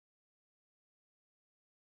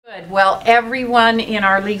Good. Well, everyone in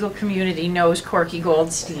our legal community knows Corky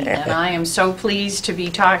Goldstein, and I am so pleased to be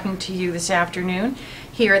talking to you this afternoon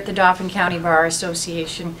here at the Dauphin County Bar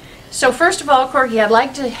Association. So first of all, Corky, I'd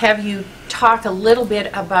like to have you talk a little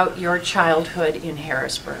bit about your childhood in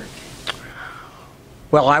Harrisburg.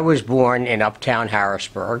 Well, I was born in uptown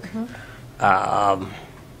Harrisburg. There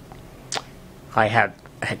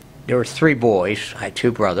were three boys. I had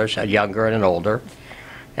two brothers, a younger and an older,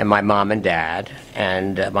 and my mom and dad.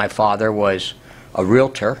 And my father was a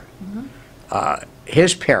realtor.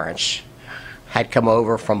 His parents had come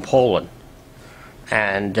over from Poland,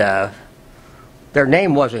 and their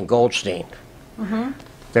name wasn't Goldstein.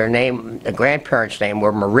 The grandparents' name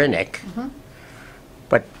were Marinik.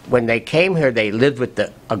 But when they came here, they lived with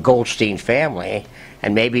a Goldstein family,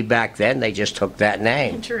 and maybe back then they just took that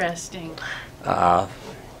name. Interesting.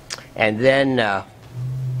 And then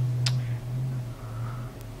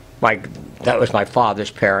that was my father's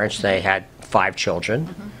parents. They had 5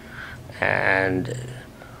 children. And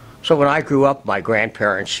so when I grew up, my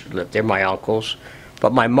grandparents lived there, my uncles.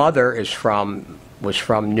 But my mother was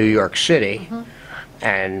from New York City,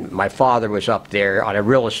 and my father was up there on a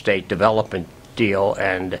real estate development deal,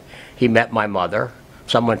 and he met my mother.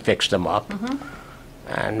 Someone fixed him up.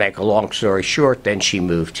 And make a long story short, then she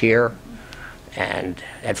moved here. And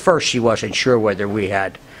at first she wasn't sure whether we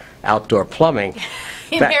had outdoor plumbing.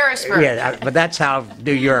 In Harrisburg. Yeah, but that's how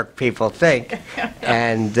New York people think.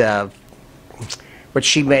 And but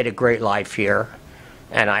she made a great life here,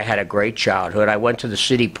 and I had a great childhood. I went to the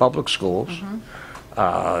city public schools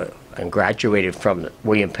and graduated from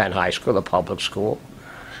William Penn High School, the public school.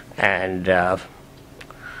 And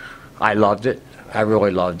I loved it. I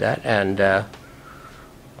really loved that. And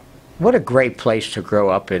what a great place to grow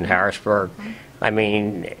up in Harrisburg. I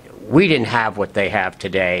mean, we didn't have what they have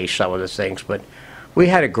today, some of the things, but we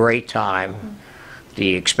had a great time.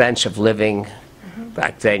 The expense of living,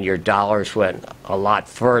 back then your dollars went a lot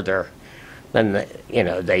further than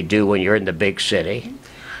they do when you're in the big city.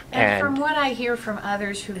 And from what I hear from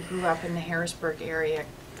others who grew up in the Harrisburg area,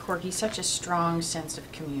 Corky, such a strong sense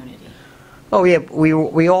of community. Oh yeah,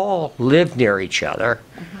 we all lived near each other,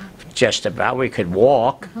 just about. We could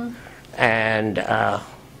walk, and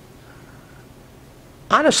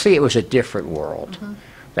honestly, it was a different world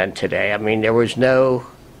than today. I mean, there was no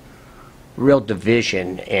real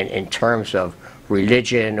division in terms of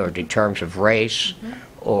religion or in terms of race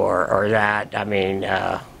or that. I mean,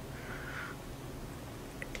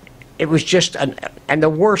 it was just and the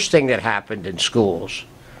worst thing that happened in schools,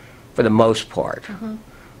 for the most part,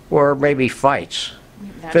 were maybe fights,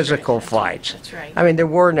 physical fights. That's right. I mean, there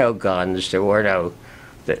were no guns, there were no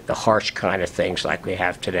the harsh kind of things like we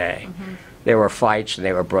have today. There were fights and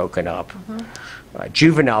they were broken up.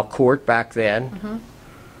 Juvenile court back then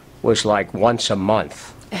was like once a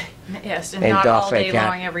month. Yes, and not all day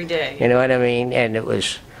long every day. You know what I mean? And it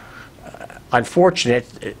was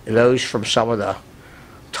unfortunate, those from some of the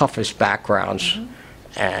toughest backgrounds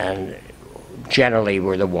and generally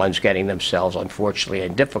were the ones getting themselves, unfortunately,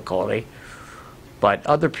 in difficulty. But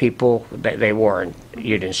other people, they weren't.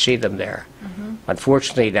 You didn't see them there.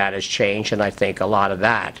 Unfortunately, that has changed, and I think a lot of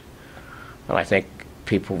that, and I think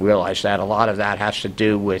people realize that, a lot of that has to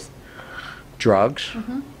do with drugs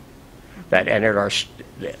that entered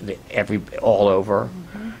all over,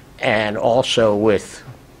 and also with,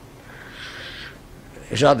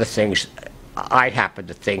 there's other things. I happen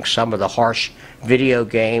to think some of the harsh video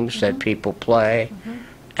games that people play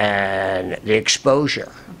and the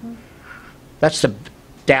exposure. That's the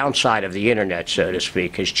downside of the internet, so to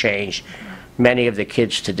speak, has changed many of the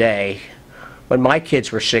kids today. When my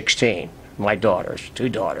kids were 16, my daughters, 2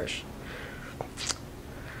 daughters,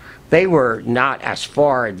 they were not as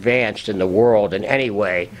far advanced in the world in any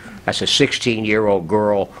way as a 16-year-old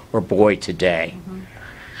girl or boy today.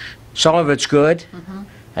 Some of it's good,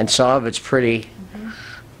 and some of it's pretty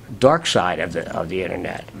dark side of the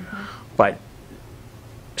internet. But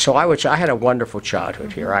so I had a wonderful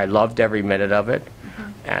childhood here. I loved every minute of it,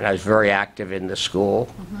 and I was very active in the school.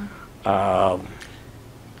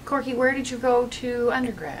 Corky, where did you go to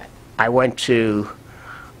undergrad? I went to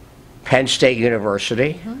Penn State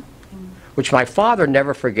University, which my father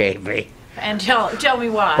never forgave me. And tell me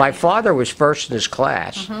why. My father was first in his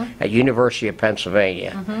class at University of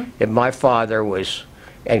Pennsylvania, and my father was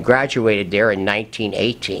and graduated there in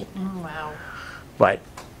 1918. Wow.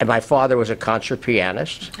 And my father was a concert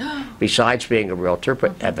pianist, besides being a realtor,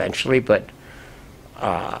 but eventually. But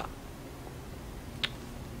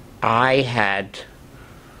I had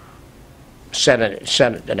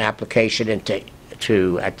sent an application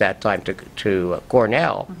into at that time to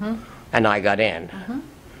Cornell, and I got in.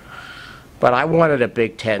 But I wanted a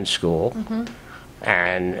Big Ten school,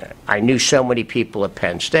 and I knew so many people at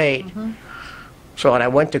Penn State. So when I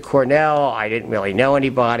went to Cornell, I didn't really know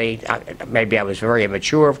anybody. Maybe I was very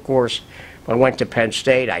immature, of course. When I went to Penn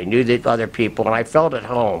State, I knew the other people, and I felt at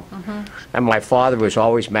home. And my father was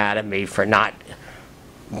always mad at me for not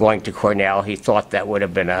going to Cornell. He thought that would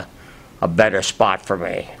have been a better spot for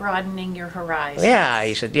me. Broadening your horizons. Yeah,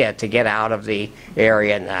 he said, yeah, to get out of the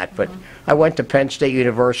area and that. But I went to Penn State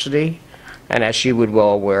University, and as you would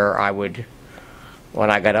well aware, when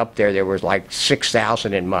I got up there, there was like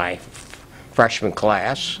 6,000 in my freshman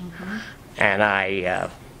class. And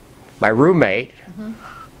my roommate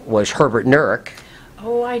was Herbert Nurek.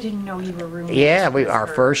 Oh, I didn't know you were roommates. Yeah, with our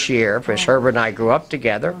Herbert. first year, because Herbert and I grew up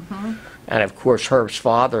together. And of course, Herb's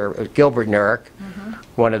father, Gilbert Nurek,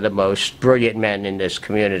 one of the most brilliant men in this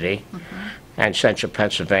community, and Central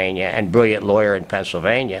Pennsylvania, and brilliant lawyer in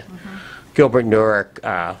Pennsylvania. Gilbert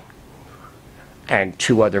Nurek and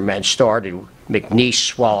two other men started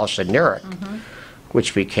McNeese, Wallace, and Nurek,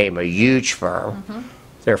 which became a huge firm.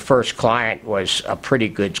 Their first client was a pretty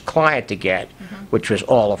good client to get, which was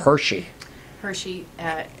all of Hershey. Hershey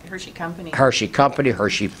Company. Hershey Company,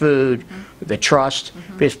 Hershey Food, the Trust.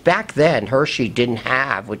 Because back then, Hershey didn't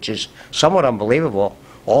have, which is somewhat unbelievable,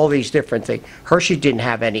 all these different things. Hershey didn't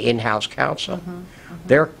have any in-house counsel.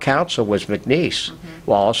 Their counsel was McNeese,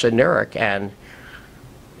 Wallace, and Nurek. And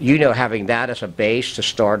having that as a base to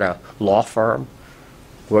start a law firm,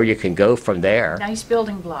 where you can go from there. Nice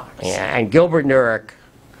building blocks. Yeah, and Gilbert Nurek,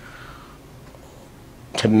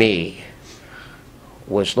 to me,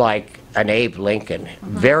 was like an Abe Lincoln,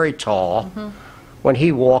 very tall. When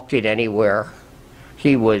he walked in anywhere,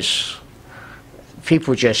 people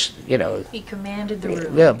just, He commanded the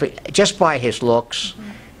room. yeah, but just by his looks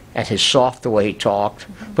and his the way he talked,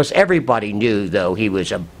 because everybody knew, though, he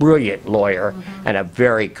was a brilliant lawyer and a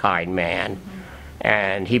very kind man.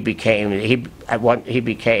 And he became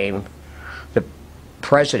the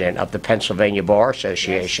president of the Pennsylvania Bar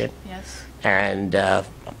Association. Yes. And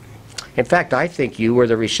in fact, I think you were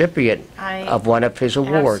the recipient of one of his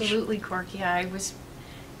awards. Absolutely, Corky. I was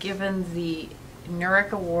given the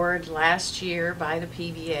Nurek Award last year by the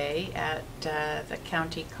PBA at the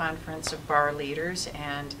County Conference of Bar Leaders,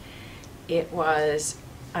 and it was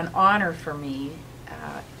an honor for me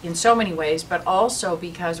in so many ways, but also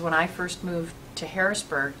because when I first moved to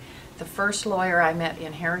Harrisburg, the first lawyer I met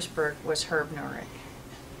in Harrisburg was Herb Nurek.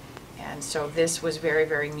 And so this was very,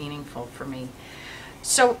 very meaningful for me.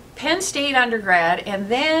 So Penn State undergrad, and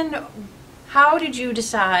then how did you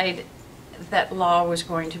decide that law was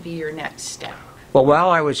going to be your next step? Well, while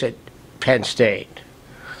I was at Penn State,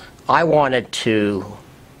 I wanted to,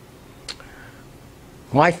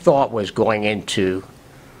 my thought was going into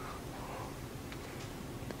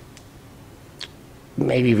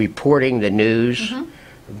maybe reporting the news,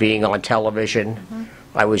 being on television.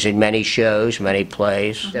 I was in many shows, many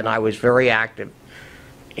plays, and I was very active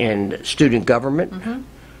in student government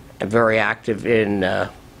and very active in,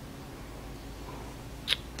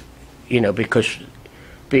 because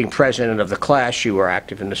being president of the class, you were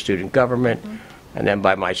active in the student government. And then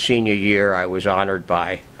by my senior year, I was honored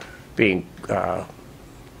by being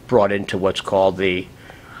brought into what's called the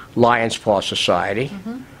Lion's Paw Society,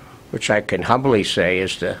 which I can humbly say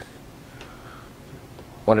is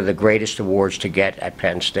one of the greatest awards to get at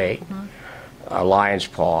Penn State, Lion's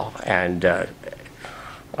Paw. And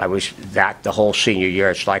I was that the whole senior year.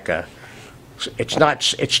 It's like it's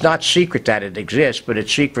not secret that it exists, but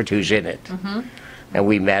it's secret who's in it. And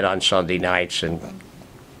we met on Sunday nights, and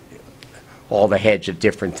all the heads of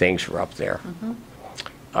different things were up there.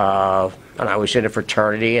 And I was in a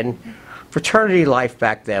fraternity, and fraternity life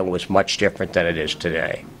back then was much different than it is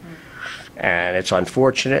today. And it's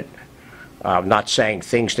unfortunate. I'm not saying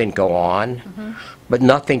things didn't go on, but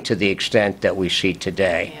nothing to the extent that we see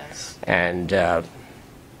today. Yes. And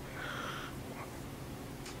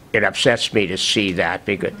it upsets me to see that,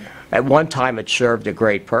 because at one time it served a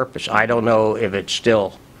great purpose. I don't know if it's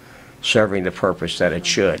still serving the purpose that it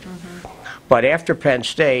should. But after Penn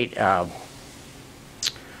State,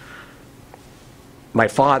 my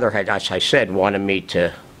father had, as I said,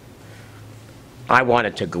 I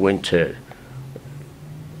wanted to go into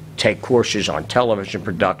take courses on television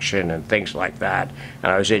production and things like that.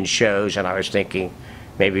 And I was in shows, and I was thinking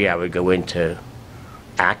maybe I would go into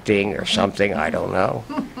acting or something, I don't know.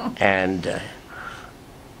 And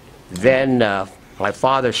then my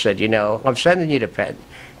father said, I'm sending you to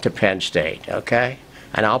Penn State, okay?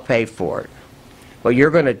 And I'll pay for it. Well,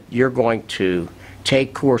 you're going to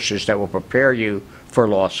take courses that will prepare you for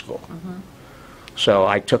law school. So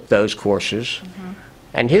I took those courses.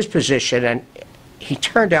 And his position, and he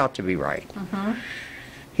turned out to be right.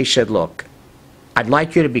 He said, look, I'd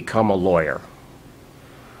like you to become a lawyer,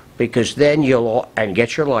 because then and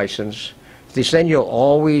get your license, because then you'll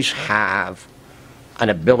always have an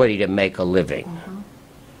ability to make a living.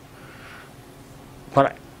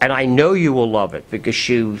 And I know you will love it, because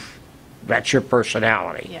that's your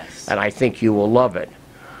personality. Yes. And I think you will love it.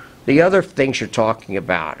 The other things you're talking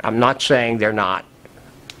about, I'm not saying they're not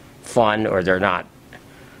fun or they're not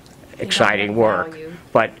exciting work,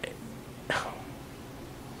 but,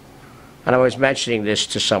 and I was mentioning this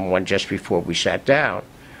to someone just before we sat down,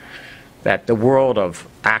 that the world of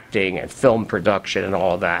acting and film production and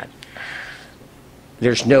all that,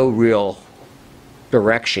 there's no real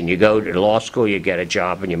direction. You go to law school, you get a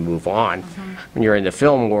job, and you move on. When you're in the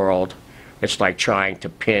film world, it's like trying to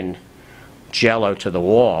pin Jell-O to the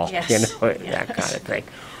wall, Yes. you know, Yes. that kind of thing.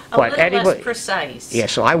 A little less precise. Yeah,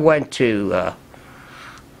 so I went to,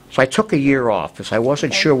 so I took a year off, because I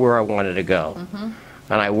wasn't sure where I wanted to go.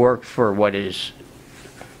 And I worked for what is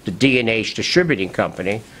the D&H Distributing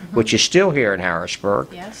Company, which is still here in Harrisburg.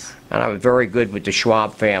 Yes. And I'm very good with the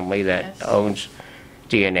Schwab family that Yes. owns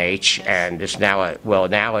D&H, Yes. and it's now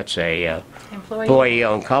now it's a Employee.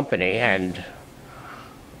 employee-owned company, and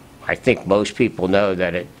I think most people know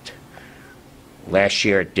that last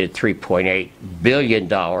year it did $3.8 billion.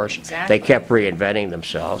 Exactly. They kept reinventing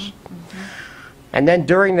themselves. And then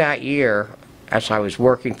during that year, as I was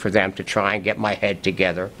working for them to try and get my head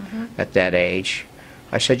together at that age,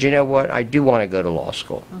 I said, you know what, I do want to go to law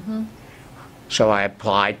school. So I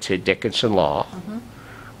applied to Dickinson Law,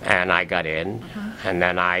 and I got in, and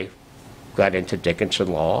then I got into Dickinson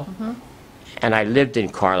Law, and I lived in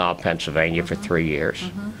Carlisle, Pennsylvania for 3 years.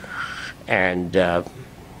 And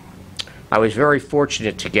I was very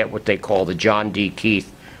fortunate to get what they call the John D.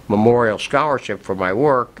 Keith Memorial Scholarship for my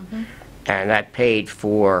work, and that paid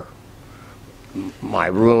for my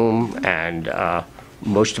room and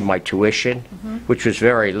most of my tuition, which was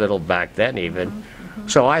very little back then even.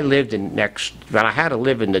 So I lived but I had to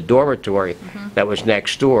live in the dormitory that was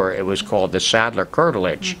next door. It was called the Sadler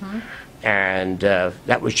Curtilage. And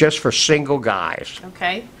that was just for single guys.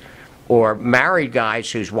 Okay. Or married guys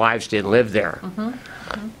whose wives didn't live there.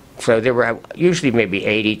 So there were usually maybe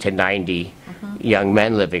 80 to 90 young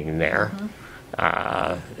men living in there.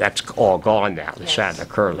 That's all gone now, the Sadler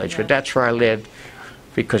Curtilage. But that's where I lived,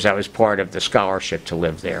 because I was part of the scholarship to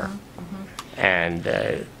live there.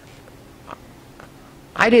 And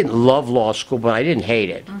I didn't love law school, but I didn't hate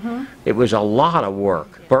it. It was a lot of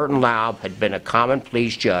work. Burton Laub had been a common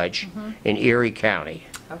pleas judge in Erie County.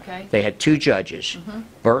 Okay. They had two judges,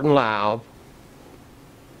 Burton Laub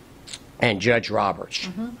and Judge Roberts.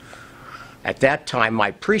 At that time,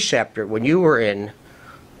 my preceptor, when you were in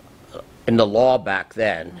the law back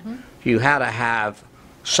then, you had to have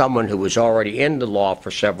someone who was already in the law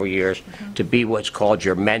for several years to be what's called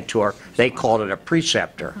your mentor. They called it a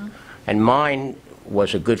preceptor. And mine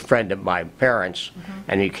was a good friend of my parents,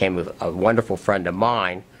 and he became a wonderful friend of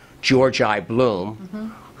mine, George I.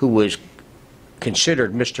 Bloom, who was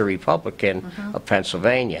considered Mr. Republican of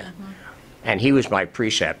Pennsylvania. And he was my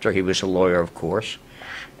preceptor. He was a lawyer, of course.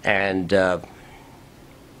 And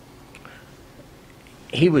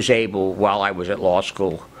he was able, while I was at law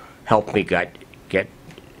school, help me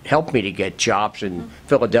to get jobs in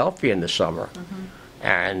Philadelphia in the summer.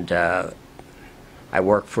 And I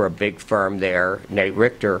worked for a big firm there, Nate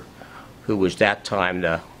Richter, who was that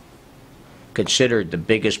time considered the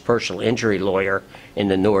biggest personal injury lawyer in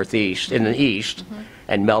the Northeast, in the East,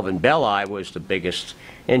 and Melvin Belli was the biggest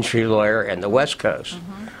injury lawyer in the West Coast.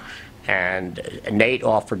 And Nate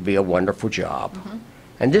offered me a wonderful job.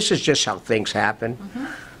 And this is just how things happen.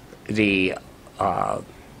 The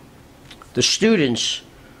students,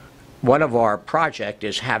 one of our project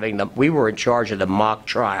is we were in charge of the mock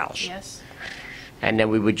trials. Yes. And then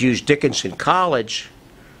we would use Dickinson College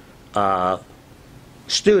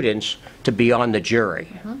students to be on the jury.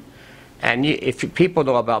 And if people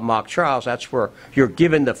know about mock trials, that's where you're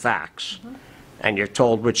given the facts. And you're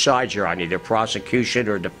told which side you're on, either prosecution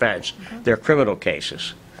or defense. They're criminal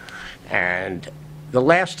cases. And the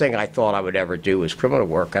last thing I thought I would ever do was criminal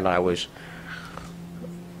work, and I was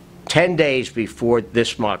 10 days before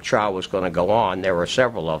this mock trial was going to go on. There were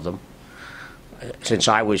several of them. Since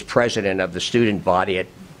I was president of the student body at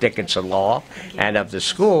Dickinson Law and of the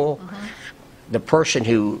school, the person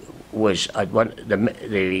who was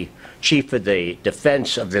the chief of the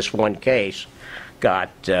defense of this one case got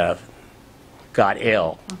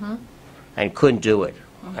ill and couldn't do it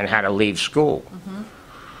and had to leave school.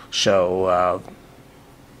 So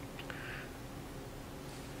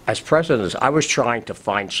as president, I was trying to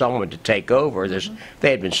find someone to take over this.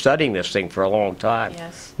 They had been studying this thing for a long time.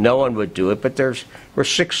 Yes. No one would do it, but were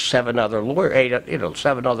 6, 7 other lawyers,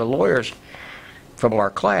 7 other lawyers from our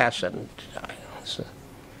class, and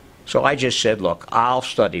so I just said, look, I'll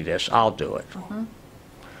study this, I'll do it.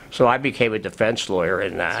 So I became a defense lawyer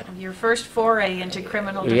in that. Your first foray into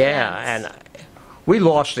criminal defense. Yeah, and we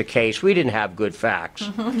lost the case. We didn't have good facts.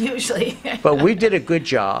 Usually. But we did a good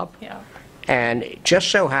job. Yeah. And it just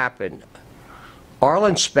so happened,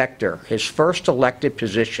 Arlen Specter, his first elected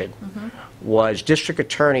position was district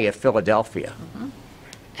attorney of Philadelphia.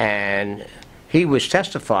 And he was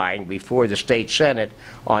testifying before the state senate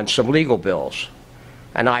on some legal bills.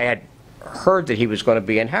 And I had heard that he was going to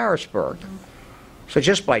be in Harrisburg. So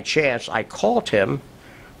just by chance, I called him.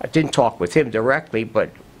 I didn't talk with him directly, but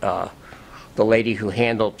the lady who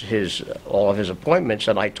handled all of his appointments,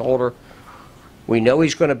 and I told her, we know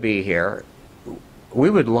he's going to be here. We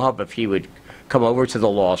would love if he would come over to the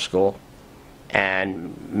law school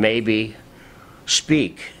and maybe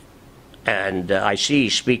speak. And I see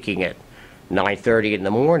he's speaking at 9:30 in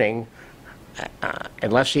the morning.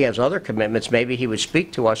 Unless he has other commitments, maybe he would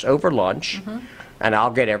speak to us over lunch, and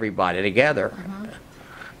I'll get everybody together.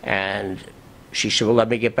 And she said, well, let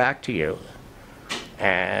me get back to you.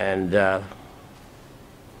 And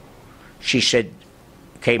she said,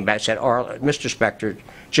 came back, said, Mr. Specter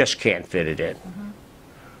just can't fit it in.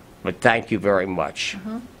 But thank you very much.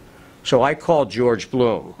 So I called George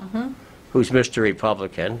Bloom, who's Mr.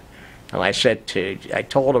 Republican, and I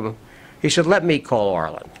told him, he said, let me call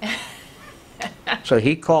Arlen. So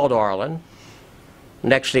he called Arlen.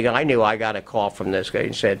 Next thing I knew, I got a call from this guy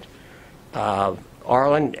and said,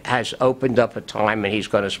 Arlen has opened up a time and he's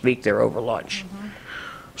going to speak there over lunch.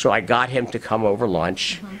 So I got him to come over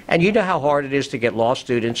lunch. And you know how hard it is to get law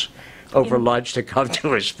students over lunch to come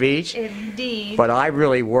to a speech? Indeed. But I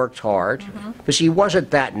really worked hard because he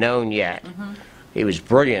wasn't that known yet. He was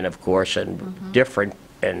brilliant, of course, and different.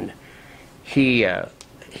 And he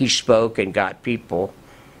spoke and got people,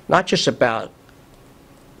 not just about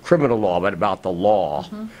criminal law, but about the law,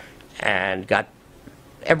 and got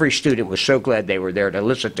every student was so glad they were there to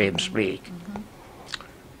listen to him speak.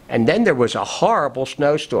 And then there was a horrible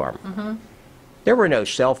snowstorm. There were no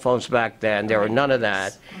cell phones back then. There were none of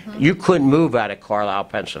that. You couldn't move out of Carlisle,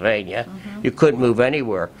 Pennsylvania. You couldn't move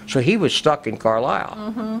anywhere. So he was stuck in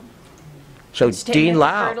Carlisle. So Dean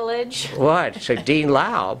Laub, what? So Dean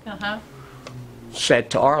Laub said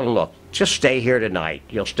to Arlen, look, just stay here tonight.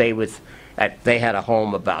 You'll stay with, they had a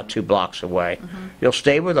home about 2 blocks away. You'll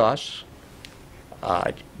stay with us.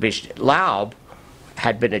 Laub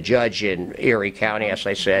had been a judge in Erie County, as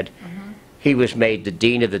I said. He was made the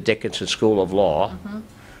dean of the Dickinson School of Law.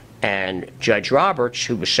 And Judge Roberts,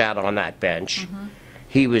 who sat on that bench,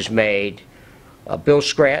 he was made, Bill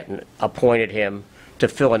Scranton appointed him to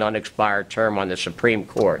fill an unexpired term on the Supreme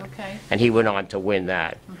Court. And he went on to win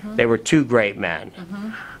that. They were 2 great men.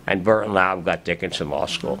 And Burton Laub got Dickinson Law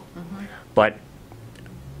School. But,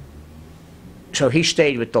 so he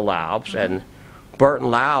stayed with the Laubs, and Burton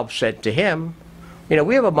Laub said to him, you know,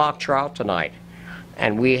 we have a mock trial tonight,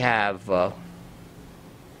 and we have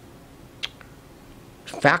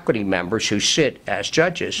faculty members who sit as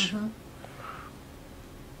judges.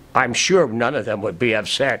 I'm sure none of them would be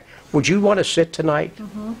upset. Would you want to sit tonight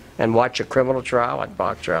and watch a criminal trial, a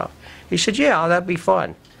mock trial? He said, yeah, that'd be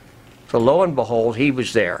fun. So lo and behold, he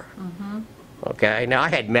was there. Okay, now I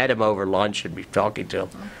had met him over lunch and be talking to him.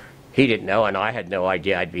 He didn't know, and I had no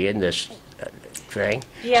idea I'd be in this thing.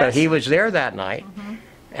 So he was there that night,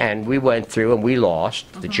 and we went through and we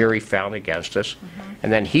lost. The jury found against us.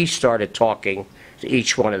 And then he started talking to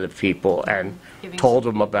each one of the people and told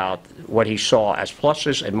them about what he saw as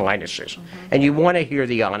pluses and minuses. And you want to hear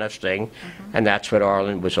the honest thing, and that's what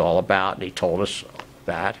Arlen was all about, and he told us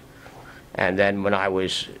that. And then when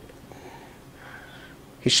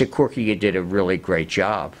he said, Corky, you did a really great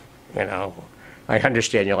job. You know, I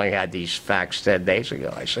understand you only had these facts 10 days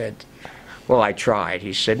ago. I said, well, I tried.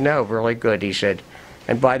 He said, no, really good. He said,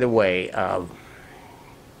 and by the way,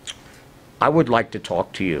 I would like to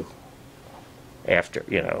talk to you after,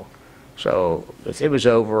 you know. So it was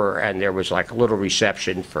over, and there was like a little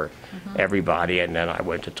reception for everybody, and then I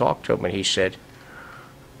went to talk to him, and he said,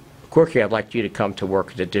 Corky, I'd like you to come to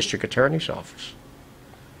work at the district attorney's office.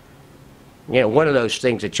 You know, one of those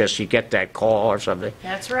things that just you get that call or something.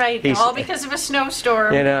 That's right, all because of a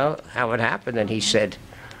snowstorm. You know, how it happened. And he said,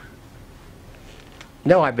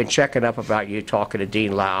 no, I've been checking up about you, talking to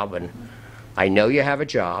Dean Laub, and I know you have a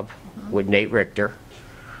job with Nate Richter,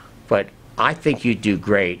 but I think you'd do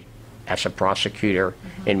great as a prosecutor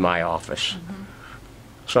in my office.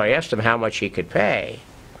 So I asked him how much he could pay,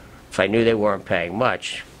 So I knew they weren't paying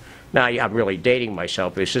much. Now, I'm really dating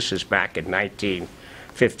myself because this is back in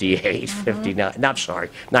 1958, 59, no, I'm sorry,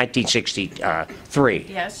 1963.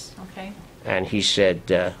 Yes, okay. And he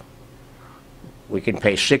said, we can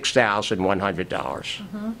pay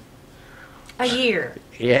 $6,100. A year.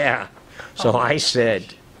 Yeah. So I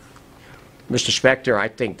said, Mr. Spector, I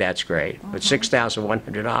think that's great, but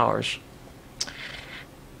 $6,100,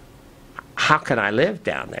 how can I live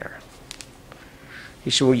down there? He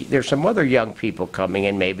said, well, there's some other young people coming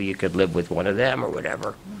in, maybe you could live with one of them or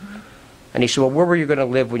whatever. And he said, well, where were you going to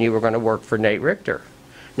live when you were going to work for Nate Richter?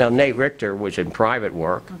 Now, Nate Richter was in private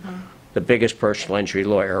work, the biggest personal injury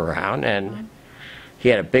lawyer around, and he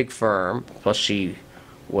had a big firm, plus he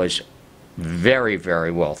was very,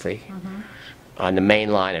 very wealthy on the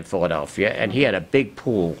main line in Philadelphia, and he had a big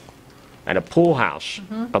pool and a pool house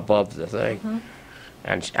above the thing.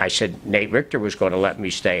 And I said, Nate Richter was going to let me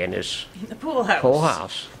stay in his The pool house. pool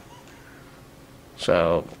house.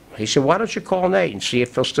 So he said, why don't you call Nate and see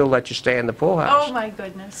if he'll still let you stay in the pool house? Oh, my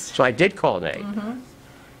goodness. So I did call Nate. And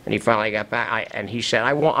he finally got back, and he said,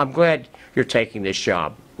 I'm glad you're taking this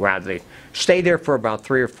job. Rather, stay there for about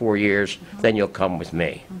 3 or 4 years, then you'll come with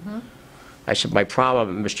me. I said, my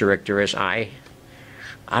problem, Mr. Richter, is I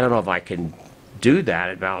don't know if I can do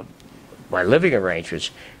that about my living arrangements.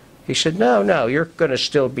 He said, no, you're going to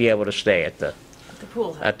still be able to stay at the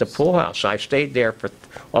pool house. at the pool house. So I stayed there for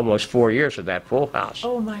almost 4 years at that pool house.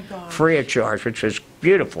 Oh, my God. Free of charge, which was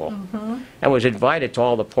beautiful, and was invited to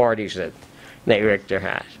all the parties that Nate Richter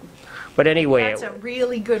had. But anyway, That's a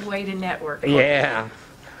really good way to network. yeah.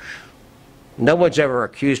 No one's ever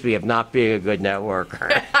accused me of not being a good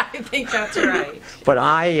networker. I think that's right. But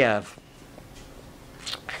I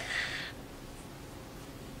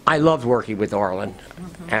loved working with Arlen,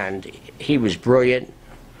 and he was brilliant.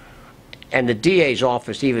 And the DA's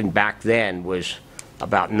office, even back then, was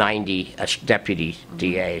about 90 deputy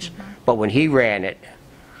DAs. But when he ran it,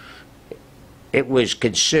 it was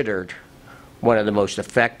considered one of the most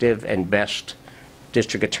effective and best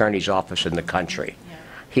district attorney's office in the country. Yeah.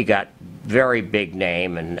 He got very big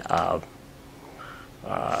name, and it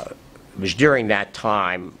was during that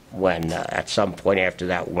time when, at some point after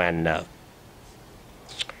that, when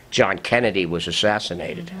John Kennedy was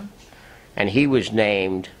assassinated. And he was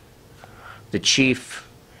named the chief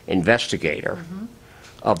investigator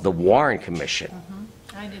of the Warren Commission.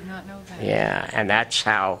 I did not know that. Yeah, and that's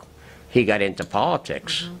how he got into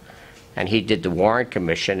politics. And he did the Warren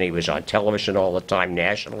Commission. He was on television all the time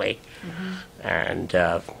nationally. And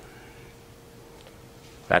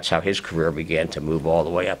that's how his career began to move all the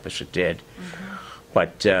way up as it did.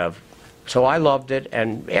 But so I loved it.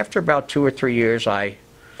 And after about 2 or 3 years, I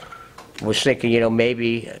was thinking,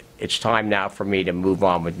 maybe it's time now for me to move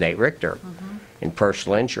on with Nate Richter in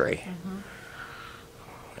personal injury.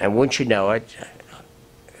 And wouldn't you know it,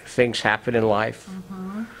 things happen in life.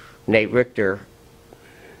 Nate Richter,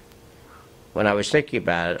 when I was thinking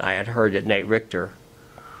about it, I had heard that Nate Richter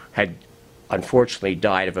had unfortunately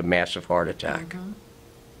died of a massive heart attack.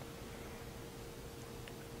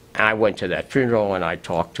 And I went to that funeral, and I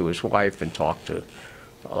talked to his wife and talked to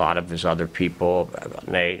a lot of his other people about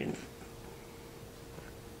Nate.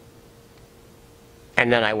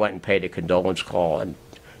 And then I went and paid a condolence call, and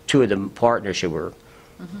 2 of the partners who were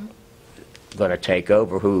going to take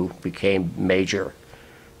over, who became major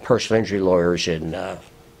personal injury lawyers in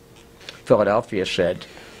Philadelphia, said,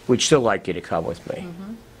 we'd still like you to come with me,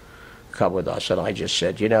 come with us. And I just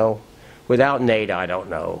said, without Nate, I don't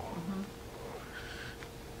know.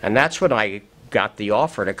 And that's when I got the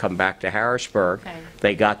offer to come back to Harrisburg.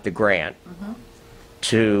 They got the grant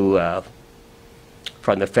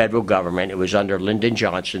from the federal government. It was under Lyndon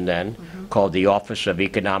Johnson then, called the Office of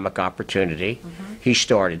Economic Opportunity. He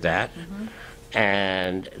started that.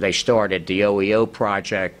 And they started the OEO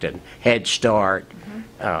project and Head Start,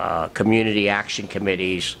 community action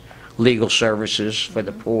committees, legal services for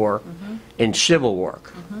the poor, in civil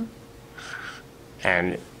work.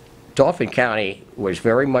 And Dauphin County was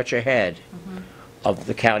very much ahead of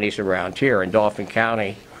the counties around here. In Dauphin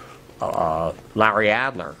County, Larry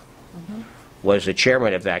Adler was the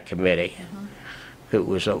chairman of that committee, who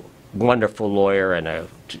was a wonderful lawyer, and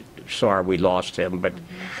sorry we lost him, but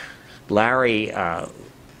Larry and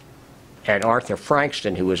Arthur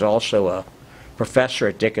Frankston, who was also a professor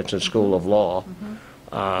at Dickinson School of Law,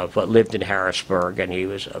 but lived in Harrisburg, and he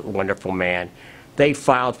was a wonderful man. They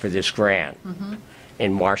filed for this grant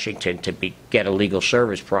in Washington to get a legal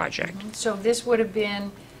service project. So this would have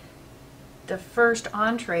been the first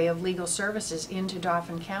entree of legal services into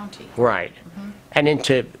Dauphin County. Right. And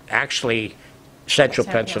into actually central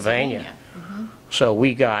Pennsylvania. So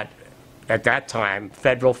we got at that time,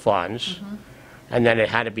 federal funds, and then it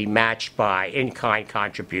had to be matched by in-kind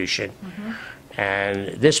contribution. And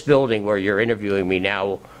this building where you're interviewing me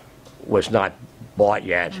now was not bought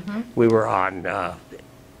yet. We were on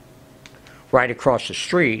right across the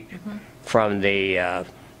street from the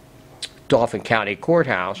Dauphin County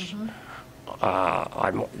Courthouse.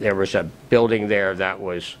 There was a building there that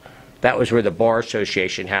was where the Bar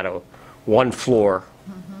Association had a one-floor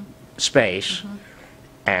space,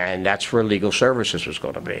 and that's where legal services was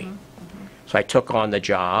going to be. So I took on the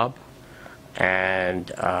job,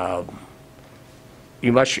 and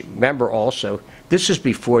you must remember also, this is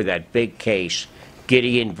before that big case,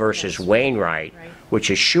 Gideon versus Wainwright, which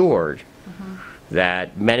assured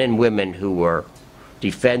that men and women who were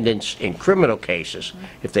defendants in criminal cases,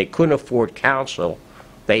 if they couldn't afford counsel,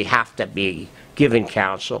 they have to be given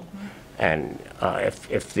counsel. And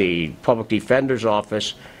if the public defender's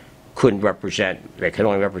office couldn't represent, they could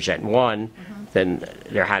only represent one, then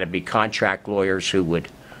there had to be contract lawyers who would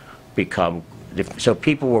become, so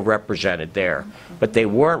people were represented there, but they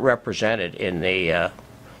weren't represented in the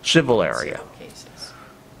civil area.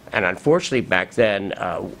 And unfortunately back then,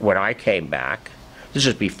 when I came back, this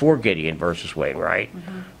is before Gideon versus Wainwright,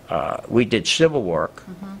 we did civil work,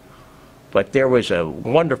 but there was a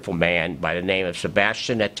wonderful man by the name of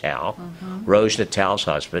Sebastian Nattel, Rose Nattel's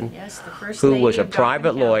husband, who was a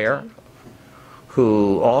private lawyer,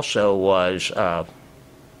 who also was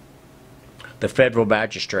the federal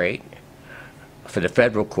magistrate for the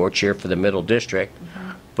federal courts here for the Middle District,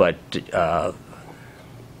 but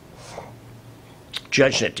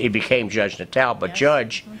he became Judge Nattel, but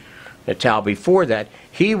Judge Nattel before that,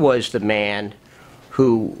 he was the man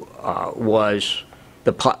who was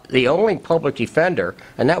the only public defender,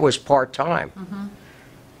 and that was part-time,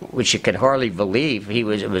 which you can hardly believe. It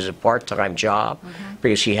was a part-time job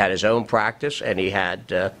because he had his own practice and he had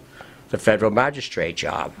the federal magistrate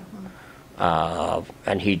job,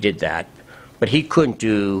 and he did that. But he couldn't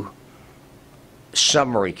do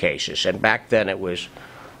summary cases, and back then it was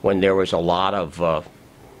when there was a lot of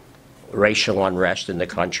racial unrest in the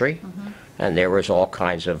country, and there was all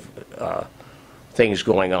kinds of things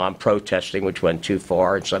going on, protesting, which went too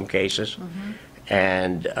far in some cases.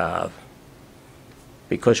 And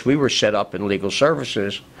because we were set up in legal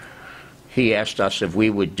services, he asked us if we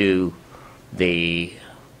would do the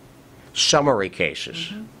summary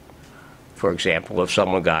cases. For example, if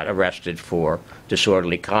someone got arrested for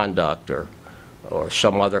disorderly conduct or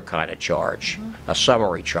some other kind of charge, a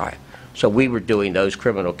summary trial. So we were doing those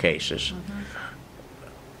criminal cases.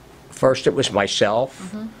 First it was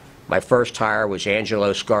myself. My first hire was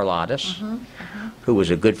Angelo Scarlatus, who was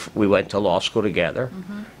we went to law school together.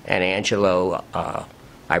 And Angelo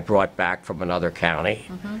I brought back from another county,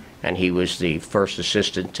 and he was the first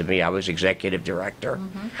assistant to me. I was executive director.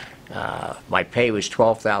 My pay was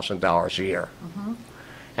 $12,000 a year.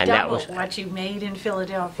 And Double that was what you made in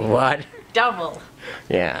Philadelphia. what? Double.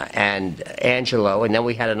 Yeah, and Angelo, and then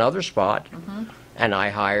we had another spot, and I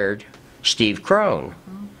hired Steve Crone,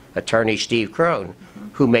 attorney Steve Crone,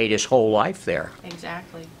 who made his whole life there.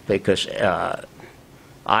 Exactly. Because I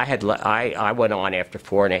went on after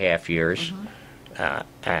 4.5 years,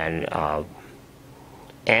 and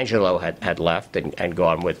Angelo had left and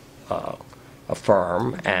gone with a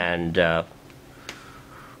firm, and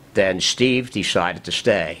then Steve decided to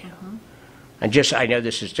stay. And I know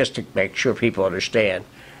this is just to make sure people understand,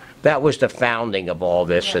 that was the founding of all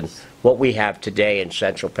this, and what we have today in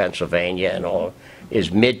central Pennsylvania and all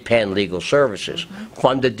is Mid-Penn Legal Services,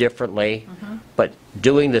 funded differently, but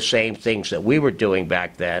doing the same things that we were doing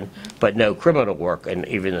back then, but no criminal work, and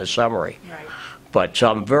even the summary. But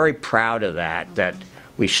so I'm very proud of that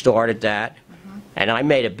we started that, and I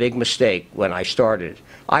made a big mistake when I started.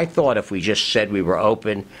 I thought if we just said we were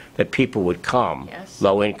open, that people would come,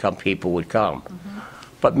 low-income people would come.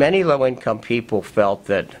 But many low-income people felt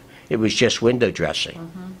that it was just window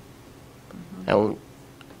dressing. And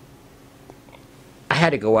I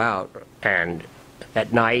had to go out and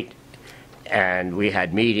at night, and we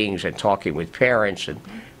had meetings and talking with parents and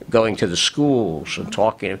going to the schools and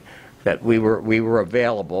talking that we were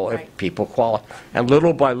available if people qualify. And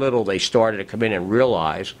little by little, they started to come in and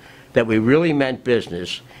realize that we really meant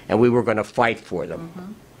business and we were going to fight for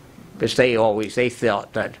them. Because they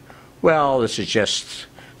thought that, well, this is just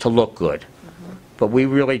to look good. But we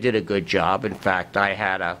really did a good job. In fact, I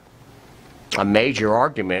had a major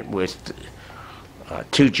argument with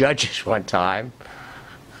two judges one time.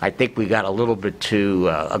 I think we got a little bit too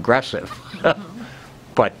aggressive.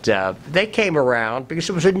 But they came around because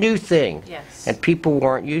it was a new thing. And people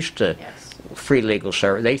weren't used to free legal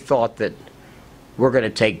service. They thought that we're going to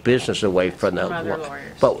take business away from the other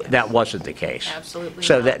lawyers, but yes. that wasn't the case. Absolutely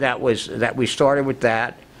So not. that we started with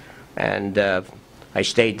that, and I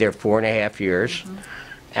stayed there 4.5 years,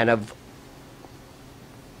 and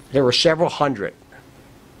there were several hundred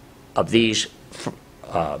of these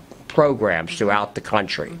programs throughout the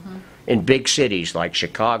country, in big cities like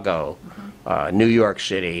Chicago, New York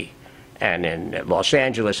City, and in Los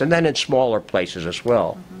Angeles, and then in smaller places as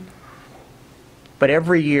well. But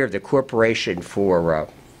every year, the Corporation for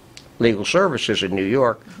Legal Services in New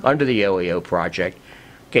York, under the OEO project,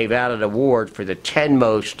 gave out an award for the 10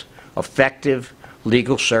 most effective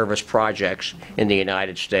legal service projects in the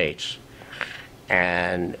United States.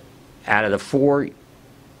 And out of the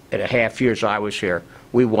 4.5 years I was here,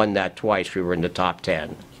 we won that twice. We were in the top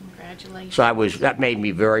 10. Congratulations. So that made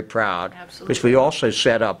me very proud. Absolutely. Because we also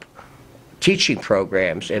set up teaching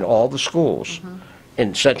programs in all the schools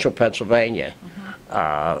in central Pennsylvania,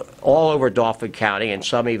 all over Dauphin County, and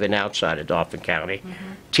some even outside of Dauphin County,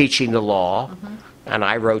 teaching the law. And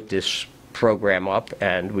I wrote this program up,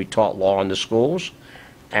 and we taught law in the schools.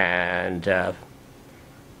 And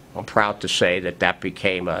I'm proud to say that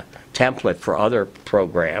became a template for other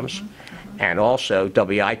programs. And also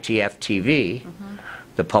WITF-TV,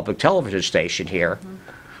 the public television station here,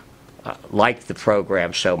 liked the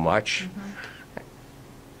program so much.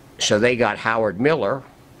 So they got Howard Miller,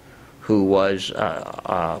 who was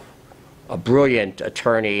a brilliant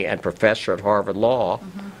attorney and professor at Harvard Law,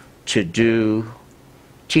 to do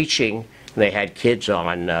teaching. They had kids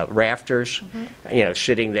on rafters,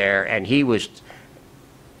 sitting there, and he was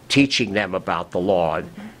teaching them about the law.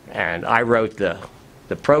 And I wrote the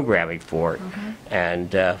programming for it.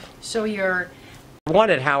 And So you're... I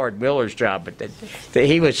wanted Howard Miller's job, but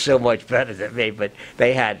he was so much better than me. But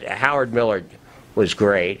they had Howard Miller was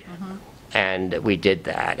great, and we did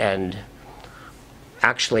that. And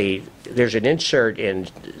actually, there's an insert in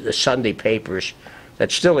the Sunday papers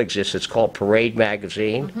that still exists. It's called Parade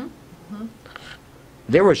Magazine.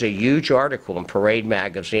 There was a huge article in Parade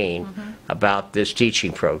Magazine about this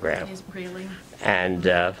teaching program. Really? And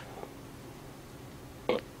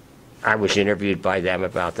I was interviewed by them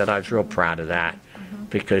about that. I was real proud of that,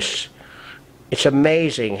 because it's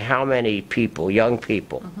amazing how many people, young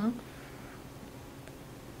people,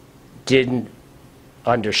 didn't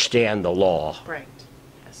understand the law. Right.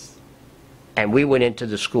 Yes. And we went into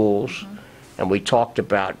the schools and we talked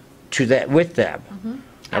about with them.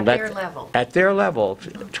 At their level. At their level,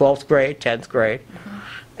 12th grade, 10th grade.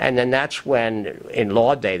 And then that's when, in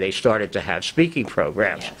Law Day, they started to have speaking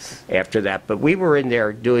programs after that. But we were in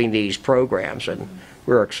there doing these programs, and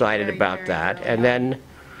we were excited about that. And then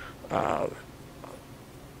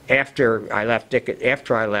after I left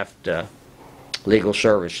Legal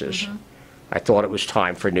Services, I thought it was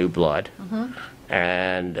time for new blood.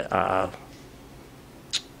 And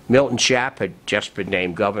Milton Schaap had just been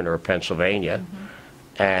named governor of Pennsylvania.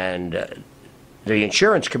 And the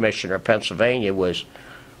insurance commissioner of Pennsylvania was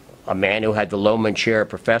a man who had the Lohman Chair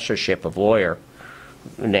Professorship of Lawyer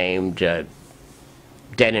named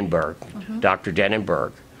Dennenberg, Dr.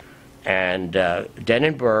 Dennenberg. And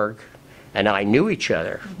Dennenberg and I knew each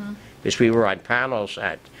other because we were on panels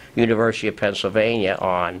at University of Pennsylvania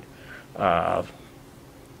on,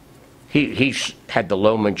 he had the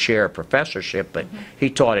Lohman Chair Professorship, but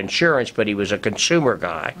he taught insurance, but he was a consumer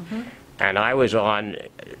guy. And I was on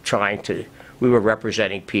we were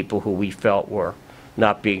representing people who we felt were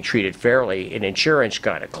not being treated fairly in insurance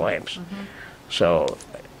kind of claims. So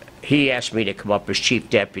he asked me to come up as Chief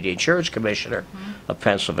Deputy Insurance Commissioner of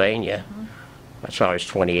Pennsylvania. That's when I was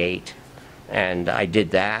 28. And I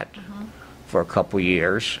did that for a couple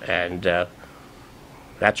years. And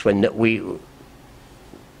that's when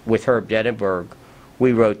with Herb Dennenberg,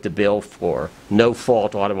 we wrote the bill for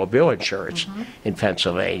no-fault automobile insurance in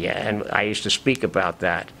Pennsylvania. And I used to speak about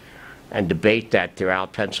that and debate that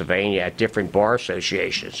throughout Pennsylvania at different bar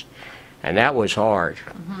associations. And that was hard,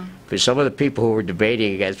 because some of the people who were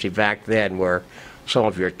debating against me back then were some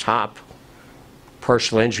of your top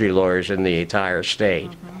personal injury lawyers in the entire state.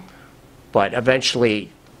 But eventually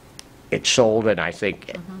it sold, and I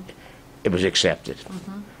think it was accepted.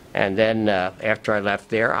 And then after I left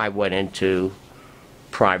there, I went into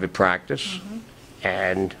private practice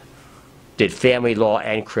and did family law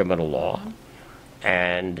and criminal law.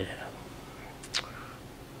 And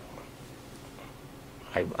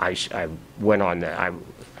I went on I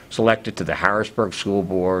was elected to the Harrisburg School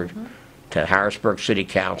Board, to Harrisburg City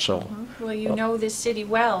Council. Well, you know this city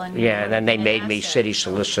well. And yeah, and then they made me city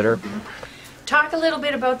solicitor. Talk a little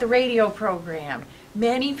bit about the radio program.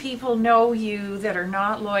 Many people know you that are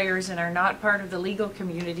not lawyers and are not part of the legal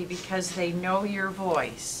community because they know your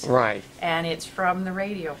voice. Right. And it's from the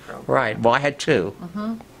radio program. Right. Well, I had two.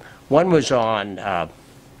 One was on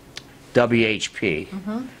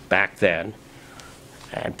WHP back then,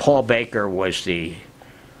 and Paul Baker was the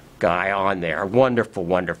guy on there. A wonderful,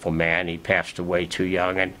 wonderful man. He passed away too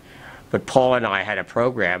young. But Paul and I had a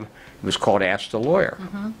program. It was called Ask the Lawyer.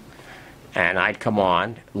 And I'd come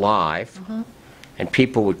on live, and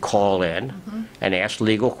people would call in and ask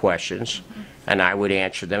legal questions, and I would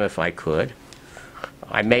answer them if I could.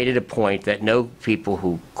 I made it a point that no people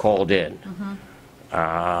who called in,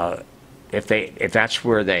 if that's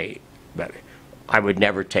where I would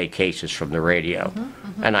never take cases from the radio.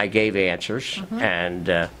 And I gave answers, and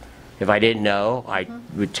if I didn't know, I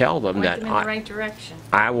would tell them Point that them in the right direction.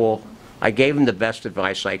 I gave them the best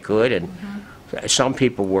advice I could, and some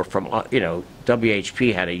people were from,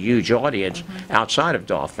 WHP had a huge audience outside of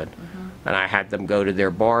Dauphin, and I had them go to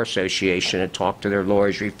their bar association and talk to their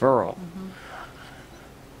lawyer's referral.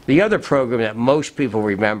 The other program that most people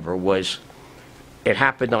remember was, it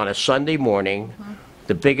happened on a Sunday morning.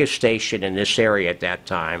 The biggest station in this area at that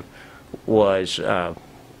time was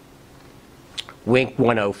Wink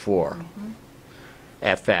 104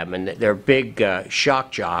 FM, and their big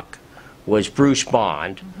shock jock was Bruce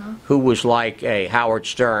Bond, who was like a Howard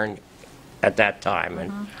Stern at that time.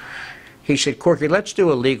 And he said, Corky, let's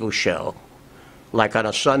do a legal show, like on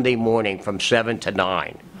a Sunday morning from 7 to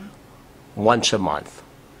 9, once a month.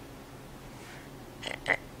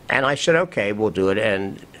 And I said, okay, we'll do it.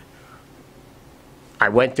 And I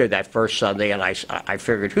went there that first Sunday, and I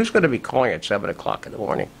figured, who's going to be calling at 7 o'clock in the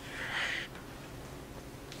morning?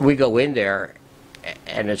 We go in there,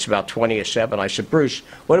 and it's about 20 to 7. I said, Bruce,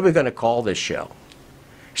 what are we going to call this show?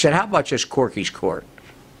 He said, how about just Corky's Court?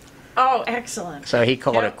 Oh, excellent. So he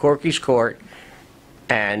called it Corky's Court,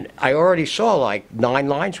 and I already saw like 9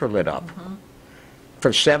 lines were lit up.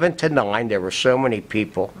 From 7 to 9, there were so many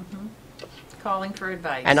people. Calling for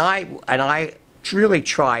advice. And I really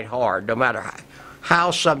tried hard, no matter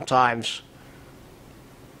how sometimes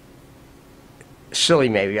silly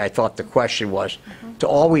maybe I thought the question was, to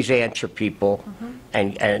always answer people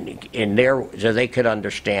and in their, so they could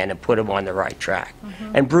understand and put them on the right track.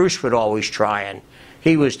 And Bruce would always try, and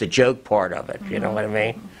he was the joke part of it, you know what I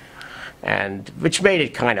mean? And which made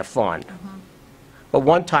it kind of fun. But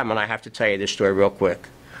one time, and I have to tell you this story real quick,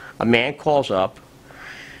 a man calls up,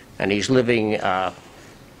 and he's living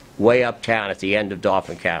way uptown at the end of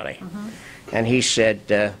Dauphin County. And he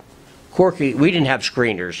said, Corky, we didn't have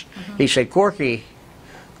screeners. He said, Corky,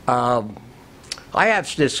 I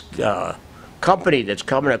have this company that's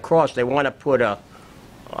coming across. They want to put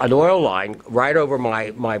an oil line right over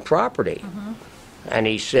my property. And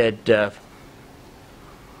he said,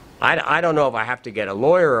 I don't know if I have to get a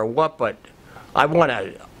lawyer or what, but I want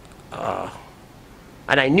to,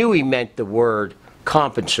 and I knew he meant the word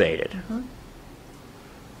compensated.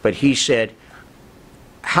 But he said,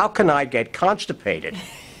 how can I get constipated?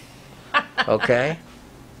 Okay?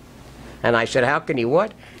 And I said, how can you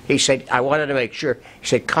what? He said, I wanted to make sure. He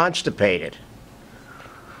said, constipated.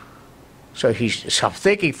 So I'm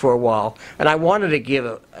thinking for a while, and I wanted to give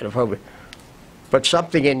an appropriate, but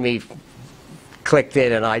something in me clicked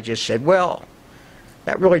in, and I just said, well,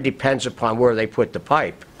 that really depends upon where they put the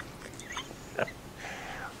pipe.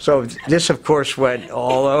 So this, of course, went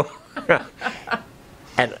all over.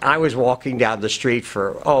 And I was walking down the street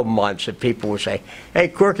for, months, and people would say, hey,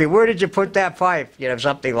 Corky, where did you put that pipe? You know,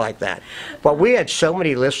 something like that. But we had so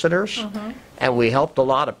many listeners, and we helped a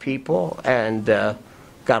lot of people, and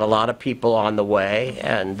got a lot of people on the way,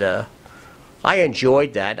 and I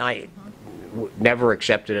enjoyed that. I never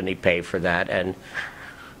accepted any pay for that, and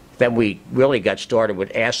then we really got started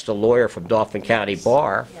with Ask the Lawyer from Dauphin County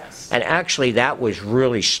Bar, and actually that was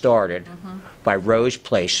really started by Rose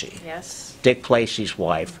Placey. Dick Placey's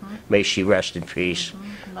wife, may she rest in peace.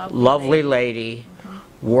 Lovely lady,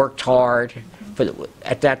 worked hard.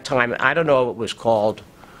 At that time, I don't know what it was called.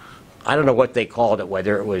 I don't know what they called it,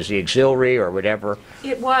 whether it was the auxiliary or whatever.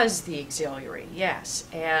 It was the auxiliary, yes.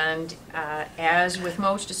 And as with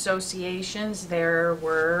most associations, there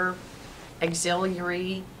were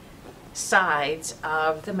auxiliary sides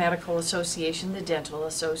of the medical association, the dental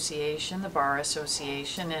association, the bar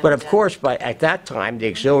association. And, but of course, at that time, the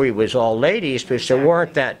auxiliary was all ladies, because there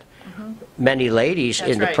weren't that many ladies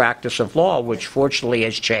in the practice of law, which fortunately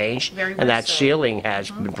has changed, and that ceiling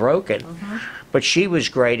has been broken. But she was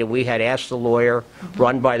great, and we had Asked the Lawyer,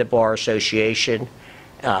 run by the Bar Association.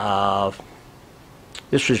 This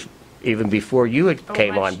was even before you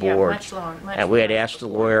came on board. Much and we had Asked the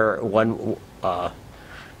Lawyer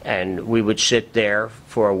and we would sit there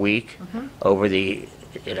for a week over the,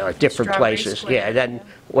 at different Strawberry places. Square, Yeah, and then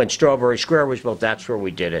when Strawberry Square was built, that's where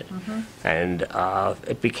we did it. And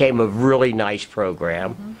it became a really nice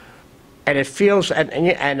program. And it feels,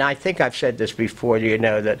 and I think I've said this before,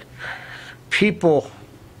 that people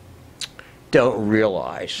don't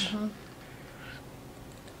realize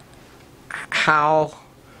how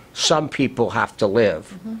some people have to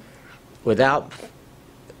live without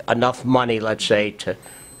enough money, let's say, to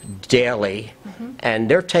daily, and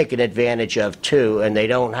they're taken advantage of too, and they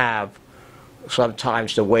don't have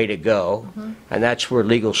sometimes the way to go, and that's where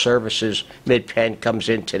legal services Mid-Penn comes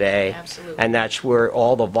in today. Absolutely. And that's where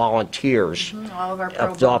all the volunteers All of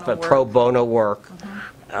our pro bono work.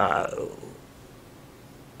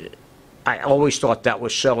 I always thought that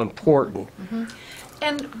was so important.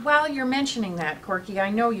 And while you're mentioning that, Corky, I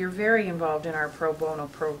know you're very involved in our pro bono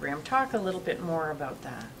program. Talk a little bit more about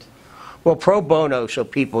that. Well, pro bono, so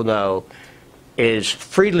people know, is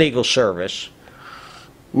free legal service,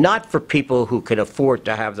 not for people who can afford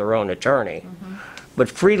to have their own attorney, but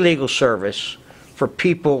free legal service for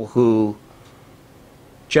people who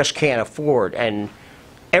just can't afford. And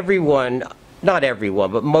everyone, not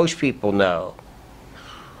everyone, but most people know,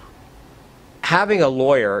 having a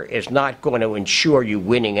lawyer is not going to ensure you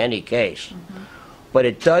winning any case, but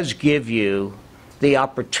it does give you the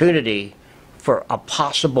opportunity for a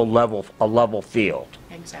possible level field.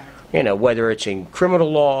 Exactly. Whether it's in criminal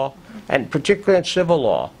law and particularly in civil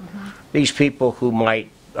law. These people who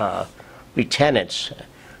might be tenants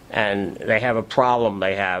and they have a problem,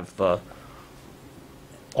 they have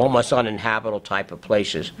almost uninhabitable type of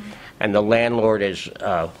places, and the landlord is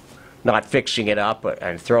not fixing it up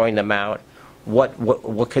and throwing them out.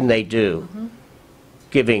 What can they do?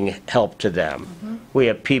 Giving help to them. We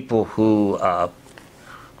have people who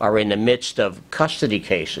are in the midst of custody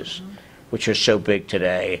cases, which are so big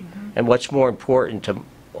today. And what's more important to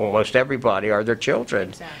almost everybody are their children.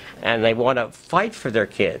 Exactly. And they want to fight for their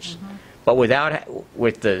kids. But with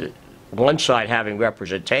the one side having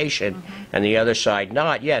representation and the other side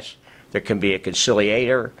not, yes, there can be a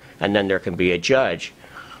conciliator and then there can be a judge.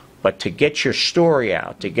 But to get your story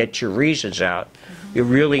out, to get your reasons out, you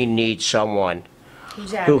really need someone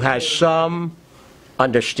who has some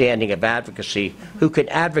understanding of advocacy, who can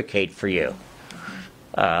advocate for you.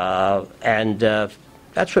 And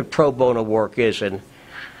that's what pro bono work is. And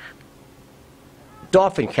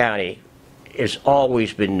Dauphin County has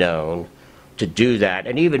always been known to do that,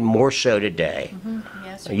 and even more so today.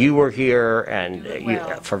 Yes. You were here and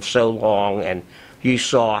well. for so long, and you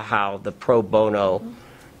saw how the pro bono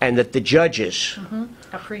and that the judges,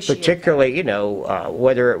 Appreciate particularly,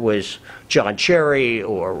 whether it was John Cherry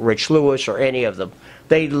or Rich Lewis or any of them,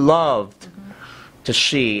 they loved to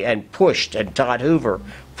see and pushed, and Todd Hoover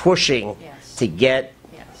pushing to get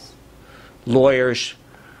lawyers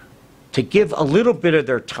to give a little bit of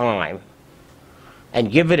their time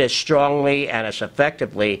and give it as strongly and as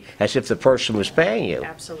effectively as if the person was paying you.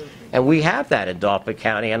 Absolutely. And we have that in Dauphin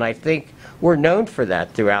County, and I think we're known for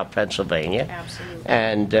that throughout Pennsylvania. Absolutely.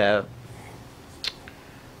 And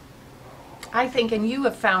I think, and you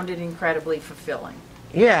have found it incredibly fulfilling.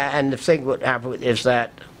 yeah, and the thing what happened is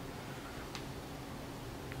that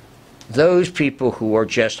those people who are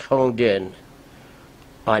just honed in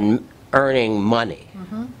on earning money,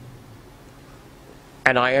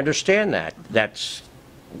 and I understand that. That's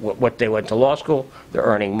what they went to law school. They're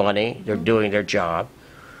earning money. They're doing their job.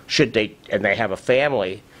 Should they, and they have a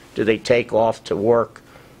family, do they take off to work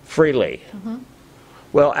freely?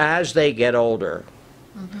 Well, as they get older,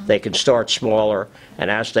 they can start smaller,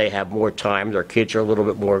 and as they have more time, their kids are a little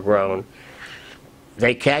bit more grown,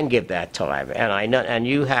 they can give that time. And I know, and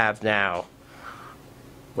you have now,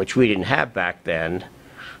 which we didn't have back then,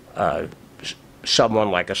 someone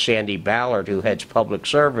like a Sandy Ballard who heads public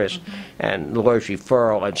service and lawyers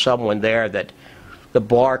referral, and someone there that the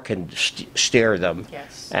bar can steer them.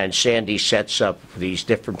 Yes. And Sandy sets up these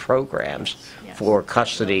different programs for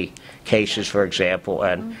custody cases, for example,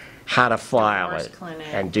 and how to file it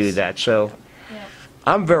and do that. So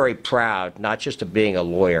I'm very proud, not just of being a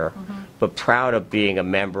lawyer, but proud of being a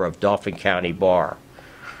member of Dauphin County Bar,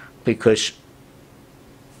 because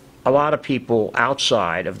a lot of people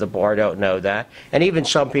outside of the bar don't know that, and even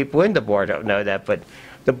some people in the bar don't know that, but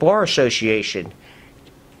the Bar Association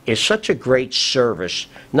is such a great service,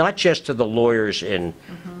 not just to the lawyers in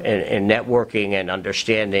networking and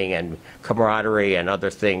understanding and camaraderie and other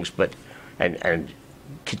things, but and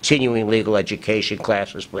continuing legal education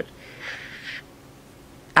classes, but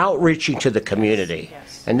outreaching to the community.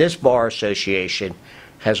 Yes. And this Bar Association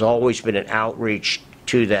has always been an outreach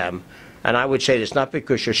to them. And I would say this not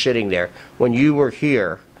because you're sitting there. When you were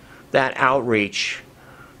here that outreach,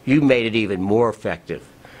 you made it even more effective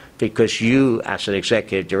because you, as an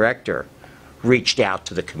executive director, reached out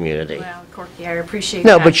to the community. Well, Corky, I appreciate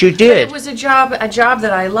No, that. but you did. But it was a job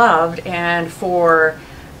that I loved, and for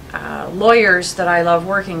lawyers that I love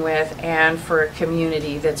working with, and for a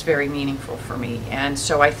community that's very meaningful for me. And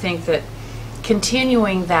so I think that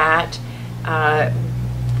continuing that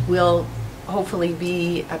will hopefully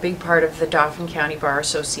be a big part of the Dauphin County Bar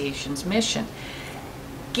Association's mission.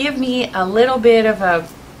 Give me a little bit of a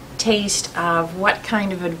taste of what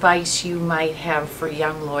kind of advice you might have for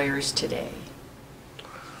young lawyers today.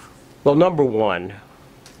 Well, number one,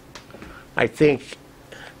 I think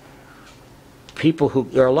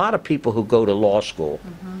there are a lot of people who go to law school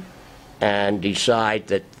and decide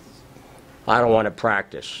that I don't want to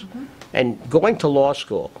practice. And going to law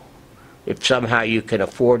school, if somehow you can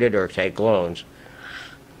afford it or take loans,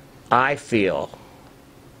 I feel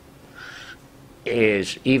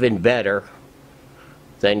is even better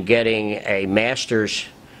than getting a master's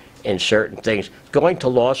in certain things. Going to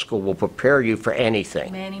law school will prepare you for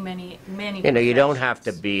anything. Many You know, you don't professions. have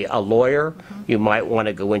to be a lawyer. You might want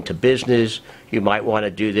to go into business. You might want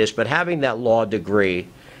to do this. But having that law degree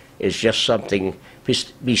is just something,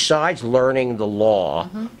 besides learning the law,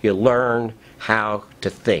 you learn how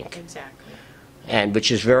to think. Exactly. And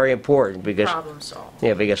which is very important because, Problem solve.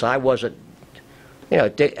 yeah, because I wasn't, you know,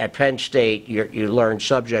 at Penn State, you learn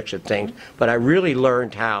subjects and things, but I really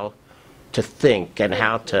learned how to think and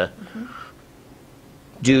how to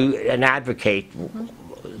do and advocate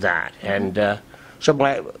that. And so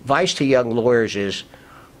my advice to young lawyers is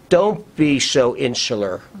don't be so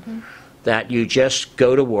insular that you just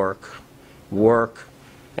go to work,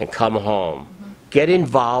 and come home. Get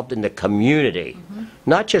involved in the community,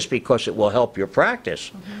 not just because it will help your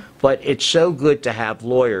practice, but it's so good to have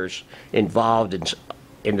lawyers involved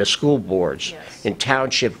in the school boards, Yes. in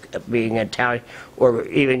township, being a town, or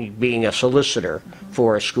even being a solicitor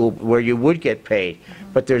for a school where you would get paid,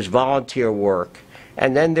 but there's volunteer work.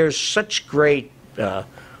 And then there's such great, the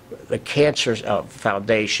Cancer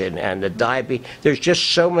Foundation and the diabetes, there's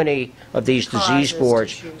just so many of these disease Causes to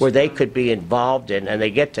boards choose where they from. could be involved in, and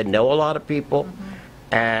they get to know a lot of people.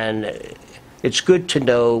 And it's good to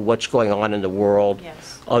know what's going on in the world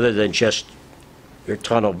Yes. other than just your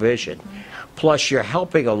tunnel vision. Plus, you're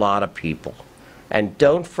helping a lot of people. And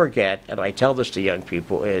don't forget, and I tell this to young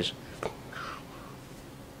people, is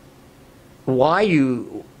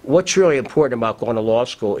what's really important about going to law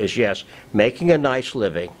school is, yes, making a nice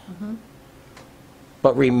living,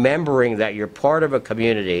 but remembering that you're part of a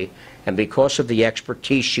community, and because of the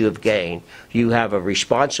expertise you have gained, you have a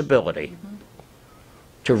responsibility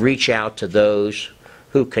to reach out to those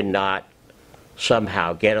who cannot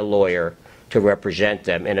somehow get a lawyer to represent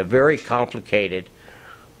them in a very complicated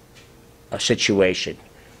situation.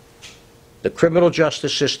 The criminal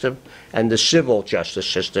justice system and the civil justice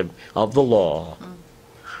system of the law,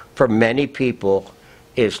 for many people,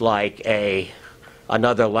 is like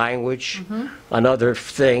another language, another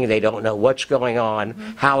thing. They don't know what's going on,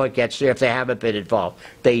 how it gets there if they haven't been involved.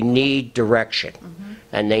 They need direction,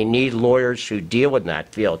 and they need lawyers who deal in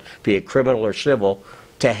that field, be it criminal or civil,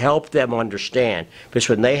 to help them understand. Because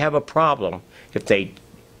when they have a problem, if they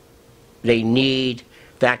need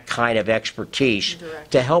that kind of expertise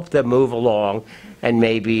to help them move along and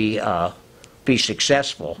maybe be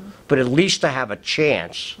successful, but at least to have a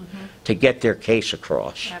chance to get their case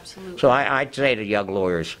across. Absolutely. So I'd say to young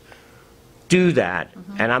lawyers, do that,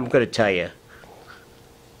 and I'm going to tell you,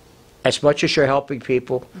 as much as you're helping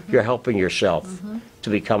people, you're helping yourself to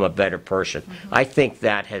become a better person. I think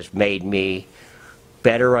that has made me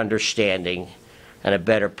better understanding and a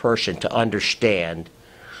better person to understand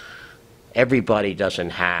everybody doesn't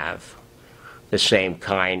have the same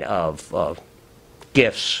kind of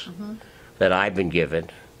gifts that I've been given,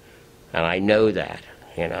 and I know that,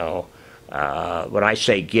 you know. When I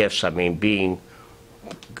say gifts, I mean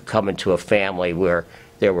coming to a family where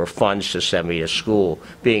there were funds to send me to school,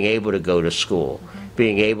 being able to go to school,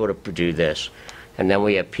 being able to do this. And then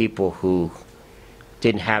we have people who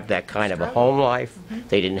didn't have that kind of a home life,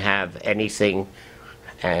 they didn't have anything,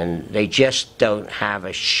 and they just don't have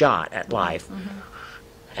a shot at life.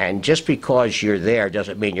 And just because you're there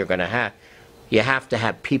doesn't mean you're going to have, you have to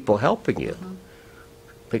have people helping you,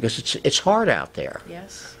 because it's hard out there.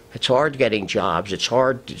 Yes. It's hard getting jobs. It's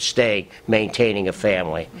hard to maintaining a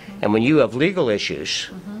family. And when you have legal issues,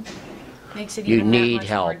 Makes it you even that need much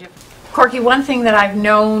help. more difficult. Corky, one thing that I've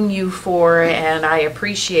known you for, and I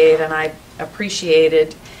appreciate, and I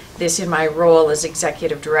appreciated this in my role as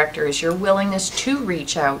executive director, is your willingness to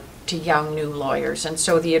reach out to young new lawyers. And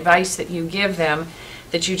so the advice that you give them,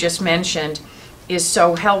 that you just mentioned, is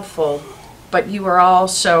so helpful, but you are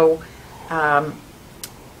also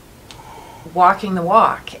walking the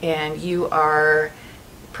walk, and you are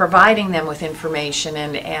providing them with information,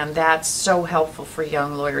 and that's so helpful for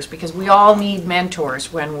young lawyers, because we all need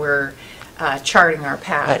mentors when we're charting our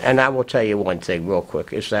path. And I will tell you one thing real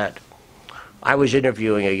quick, is that I was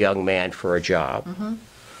interviewing a young man for a job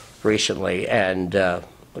recently, and a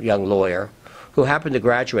young lawyer who happened to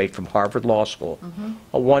graduate from Harvard Law School,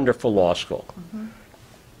 a wonderful law school.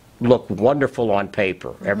 Looked wonderful on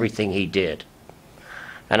paper, everything he did.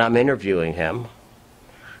 And I'm interviewing him,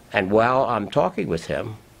 and while I'm talking with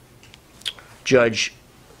him, Judge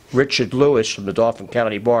Richard Lewis from the Dauphin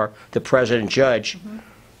County Bar, the president judge,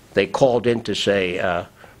 they called in to say,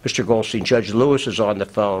 Mr. Goldstein, Judge Lewis is on the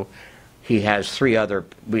phone. He has we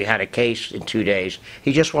had a case in 2 days.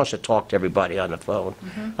 He just wants to talk to everybody on the phone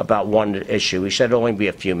about one issue. He said it'll only be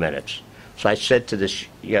a few minutes. So I said to this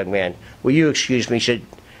young man, will you excuse me? I said,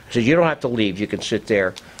 you don't have to leave. You can sit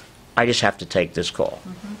there. I just have to take this call.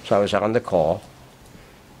 So I was on the call.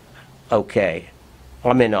 Okay,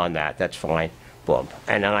 I'm in on that. That's fine. Boom.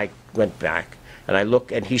 And then I went back, and I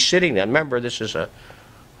look, and he's sitting there. Remember, this is a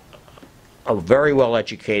very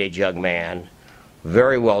well-educated young man,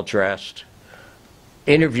 very well-dressed,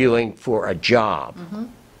 interviewing for a job.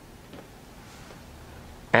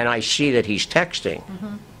 And I see that he's texting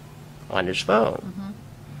on his phone.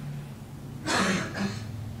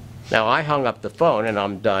 Now, I hung up the phone, and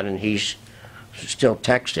I'm done, and he's still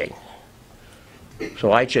texting.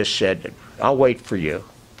 So I just said, I'll wait for you.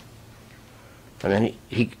 And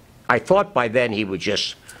then I thought by then he would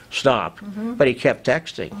just stop, but he kept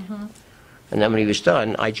texting. And then when he was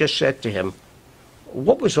done, I just said to him,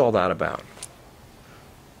 what was all that about?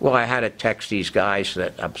 Well, I had to text these guys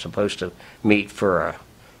that I'm supposed to meet for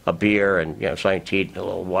a beer and, you know, something to eat in a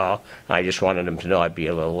little while. And I just wanted them to know I'd be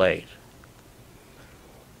a little late.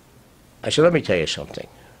 I said, let me tell you something.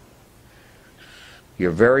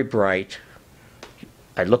 You're very bright.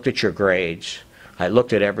 I looked at your grades. I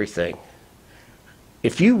looked at everything.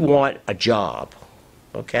 If you want a job,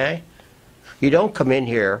 okay, you don't come in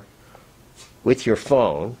here with your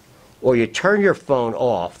phone, or you turn your phone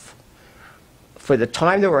off. For the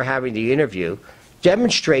time that we're having the interview,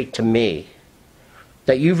 demonstrate to me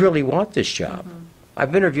that you really want this job.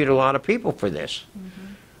 I've interviewed a lot of people for this.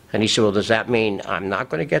 And he said, well, does that mean I'm not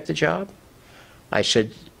going to get the job? I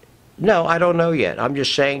said, no, I don't know yet. I'm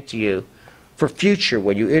just saying to you, for future,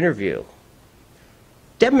 when you interview,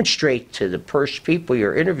 demonstrate to the people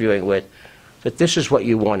you're interviewing with that this is what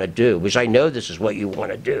you want to do, because I know this is what you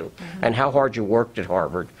want to do, and how hard you worked at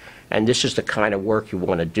Harvard, and this is the kind of work you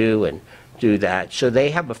want to do, and do that. So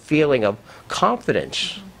they have a feeling of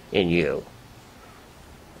confidence in you.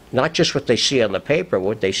 Not just what they see on the paper,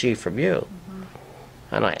 what they see from you.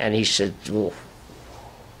 And he said, well,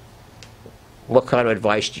 what kind of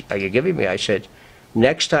advice are you giving me? I said,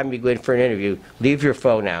 next time you go in for an interview, leave your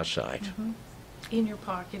phone outside. In your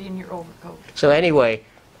pocket, in your overcoat. So anyway,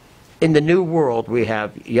 in the new world, we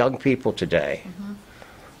have young people today.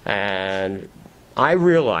 And I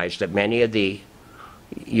realize that many of the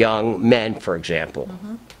young men, for example,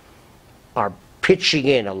 are pitching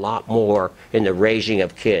in a lot more in the raising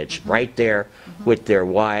of kids, right there with their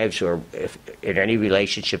wives, or in any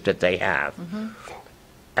relationship that they have.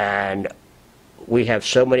 And we have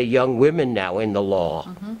so many young women now in the law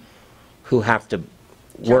who have to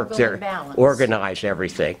work there, organize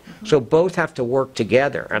everything. So both have to work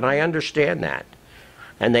together, and I understand that.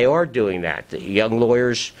 And they are doing that. The young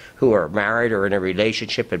lawyers who are married or in a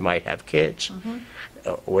relationship and might have kids,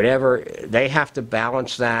 whatever, they have to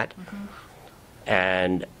balance that.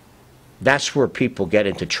 And that's where people get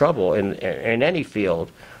into trouble in any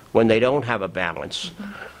field, when they don't have a balance.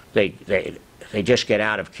 They just get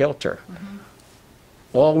out of kilter.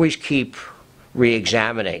 Always keep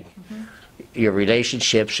re-examining your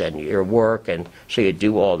relationships and your work, and so you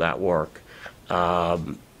do all that work.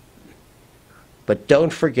 But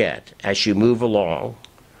don't forget, as you move along,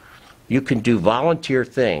 you can do volunteer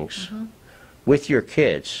things with your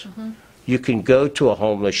kids. You can go to a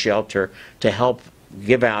homeless shelter to help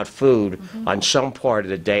give out food on some part of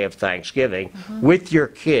the day of Thanksgiving with your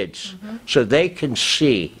kids, so they can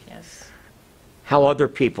see how other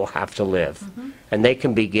people have to live. And they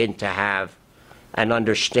can begin to have and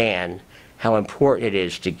understand how important it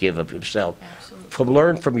is to give of himself.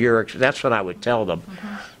 Learn from your, that's what I would tell them.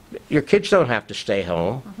 Your kids don't have to stay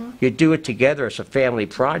home. You do it together as a family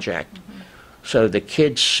project. So the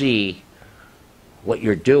kids see what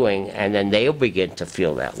you're doing, and then they'll begin to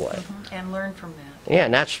feel that way. And learn from that. Yeah,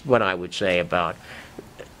 and that's what I would say about,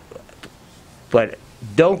 but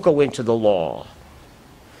don't go into the law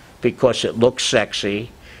because it looks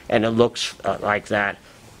sexy and it looks like that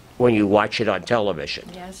when you watch it on television.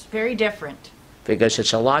 Yes, very different. Because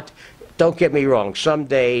it's a lot, don't get me wrong, some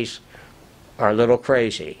days are a little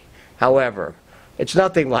crazy. However, it's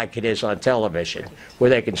nothing like it is on television, where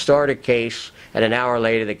they can start a case and an hour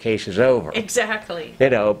later the case is over. Exactly. You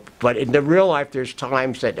know, but in the real life, there's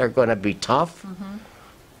times that are going to be tough.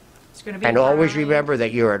 It's going to be And always hard. remember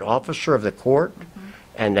that you're an officer of the court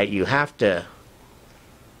and that you have to,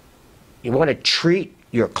 you want to treat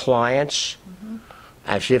your clients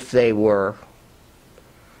as if they were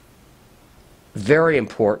very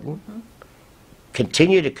important,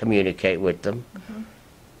 continue to communicate with them,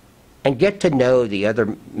 and get to know the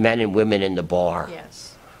other men and women in the bar.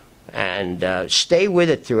 Yes. And stay with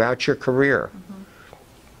it throughout your career.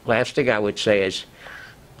 Last thing I would say is,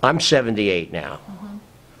 I'm 78 now.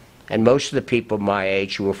 And most of the people my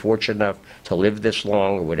age who are fortunate enough to live this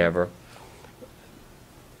long or whatever,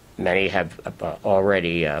 many have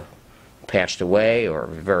already passed away or are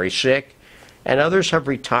very sick. And others have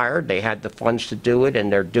retired. They had the funds to do it,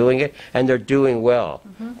 and they're doing it, and they're doing well.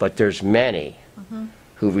 But there's many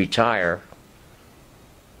who retire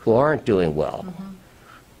who aren't doing well.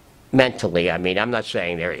 Mentally, I mean, I'm not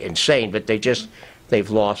saying they're insane, but they've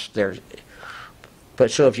lost their...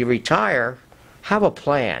 But so if you retire, have a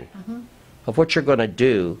plan of what you're going to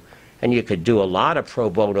do, and you could do a lot of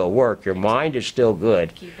pro bono work. Your mind is still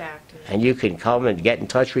good. Keep active. And you can come and get in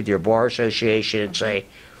touch with your bar association and say,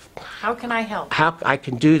 How can I help? how I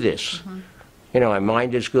can do this. You know, my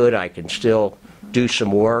mind is good. I can still do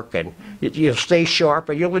some work, and you'll stay sharp,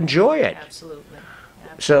 and you'll enjoy it. Absolutely.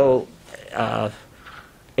 So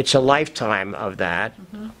it's a lifetime of that.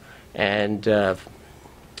 And so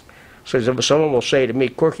someone will say to me,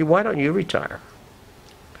 Corky, why don't you retire?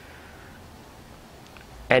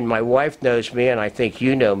 And my wife knows me, and I think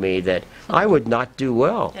you know me, that I would not do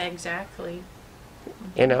well. Exactly.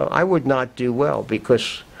 You know, I would not do well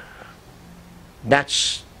because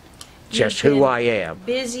that's just You've who been I am.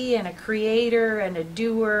 Busy and a creator and a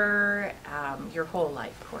doer your whole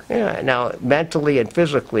life, Corky. Yeah, now mentally and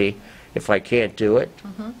physically, if I can't do it,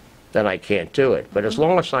 then I can't do it. But as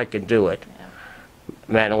long as I can do it,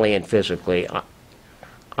 mentally and physically,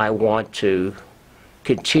 I want to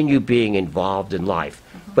continue being involved in life.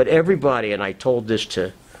 But everybody, and I told this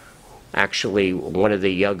to actually one of the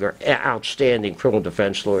younger, outstanding criminal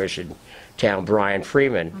defense lawyers in town, Brian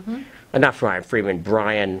Freeman. Not Brian Freeman,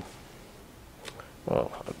 Brian,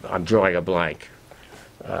 well, I'm drawing a blank.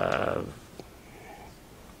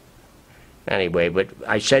 Anyway, but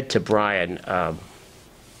I said to Brian,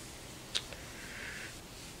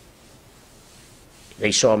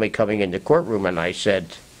 they saw me coming in the courtroom, and they said,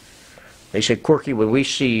 Corky, when we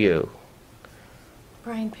see you,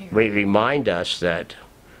 Brian Perry. we remind us that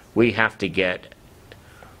we have to get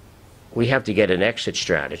an exit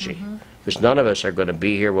strategy, because none of us are going to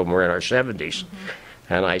be here when we're in our 70s.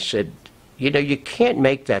 And I said, you know, you can't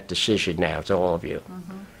make that decision now, to all of you.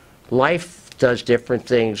 Life does different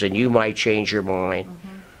things, and you might change your mind.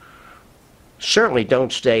 Certainly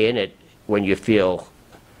don't stay in it when you feel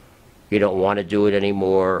you don't want to do it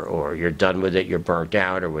anymore, or you're done with it, you're burnt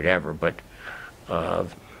out, or whatever. But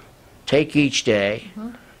take each day,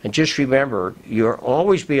 and just remember, you'll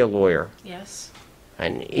always be a lawyer. Yes.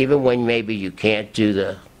 And even when maybe you can't do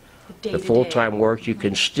the full-time work, you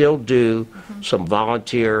can still do some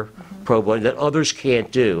volunteer pro bono that others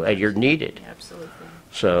can't do, and you're needed. Absolutely.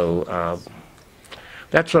 So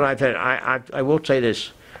that's what I've had. I will say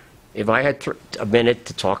this. If I had a minute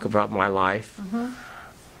to talk about my life,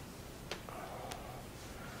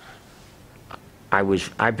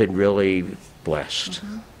 I've been really blessed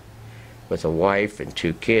with a wife and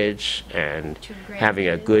 2 kids, and having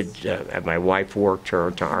a good, my wife worked her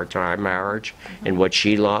entire marriage in what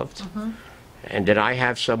she loved. And did I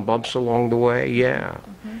have some bumps along the way? Yeah.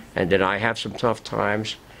 And did I have some tough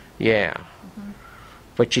times? Yeah.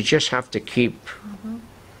 But you just have to keep,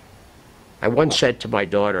 I once said to my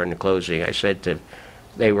daughter in the closing, I said to,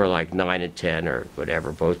 they were like 9 and 10 or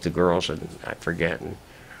whatever, both the girls, and I forget, and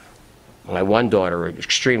my one daughter,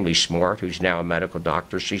 extremely smart, who's now a medical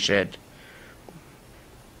doctor, she said,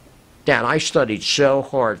 Dad, I studied so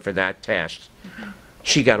hard for that test.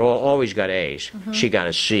 She always got A's. She got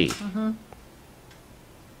a C.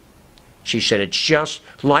 She said, it's just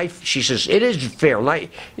life. She says, it isn't fair. Life,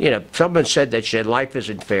 you know, someone said that, she said, life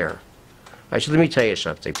isn't fair. I said, let me tell you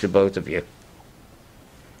something to both of you.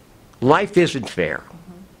 Life isn't fair.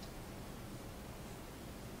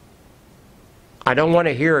 I don't want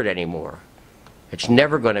to hear it anymore. It's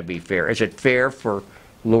never going to be fair. Is it fair for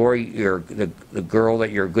Lori, the girl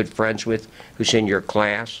that you're good friends with, who's in your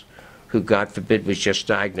class, who, God forbid, was just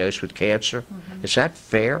diagnosed with cancer. Is that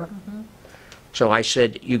fair? So I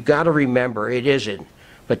said, you've got to remember, it isn't.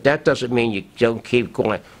 But that doesn't mean you don't keep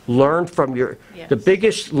going. Learn from your, the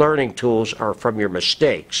biggest learning tools are from your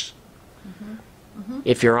mistakes,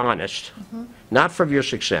 if you're honest, not from your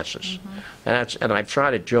successes. And I've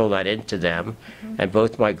tried to drill that into them, and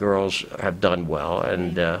both my girls have done well.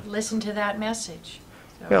 And listen to that message.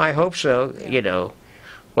 So. You know, I hope so. You know,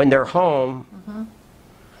 when they're home,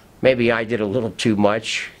 maybe I did a little too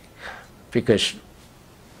much, because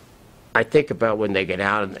I think about when they get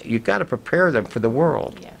out, and you've got to prepare them for the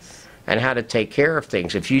world. Yes. And how to take care of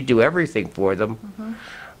things. If you do everything for them,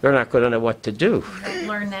 they're not going to know what to do. They'll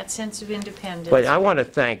learn that sense of independence. But I want to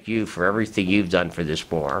thank you for everything you've done for this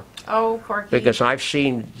bar. Oh, Corky. Because I've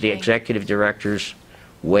seen the executive directors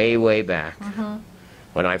way, way back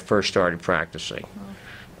when I first started practicing.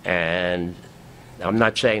 And I'm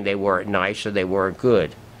not saying they weren't nice or they weren't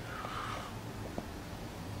good.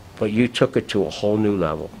 But you took it to a whole new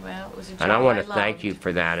level. Well, it was a job and I want to loved. thank you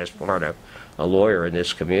for that as part of a lawyer in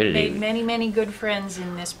this community. Made many, many good friends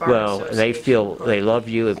in this bar Well, association. they love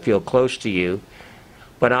you and feel close to you.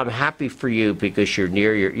 But I'm happy for you because you're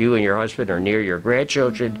near you and your husband are near your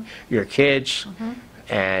grandchildren, your kids,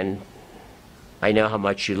 and I know how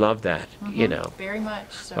much you love that, you know. Very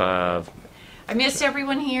much. So. I miss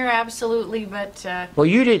everyone here, absolutely, but well,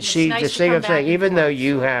 you did see nice the to thing come I'm saying, back even and though forth,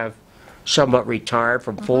 you so. have somewhat retired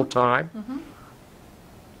from full-time,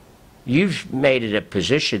 you've made it a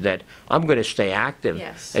position that I'm going to stay active.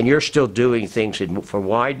 Yes. And you're still doing things for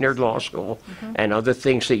Widener Law School and other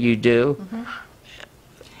things that you do.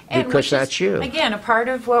 And Because which is, that's you. Again, a part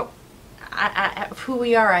of what who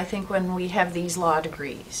we are, I think, when we have these law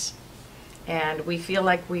degrees. And we feel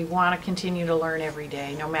like we want to continue to learn every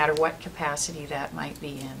day, no matter what capacity that might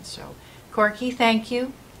be in. So, Corky, thank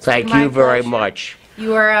you. It's been Thank my you very pleasure. much.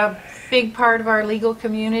 You are a big part of our legal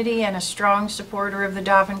community and a strong supporter of the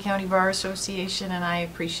Dauphin County Bar Association, and I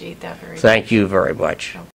appreciate that very much. Thank you very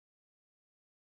much. So,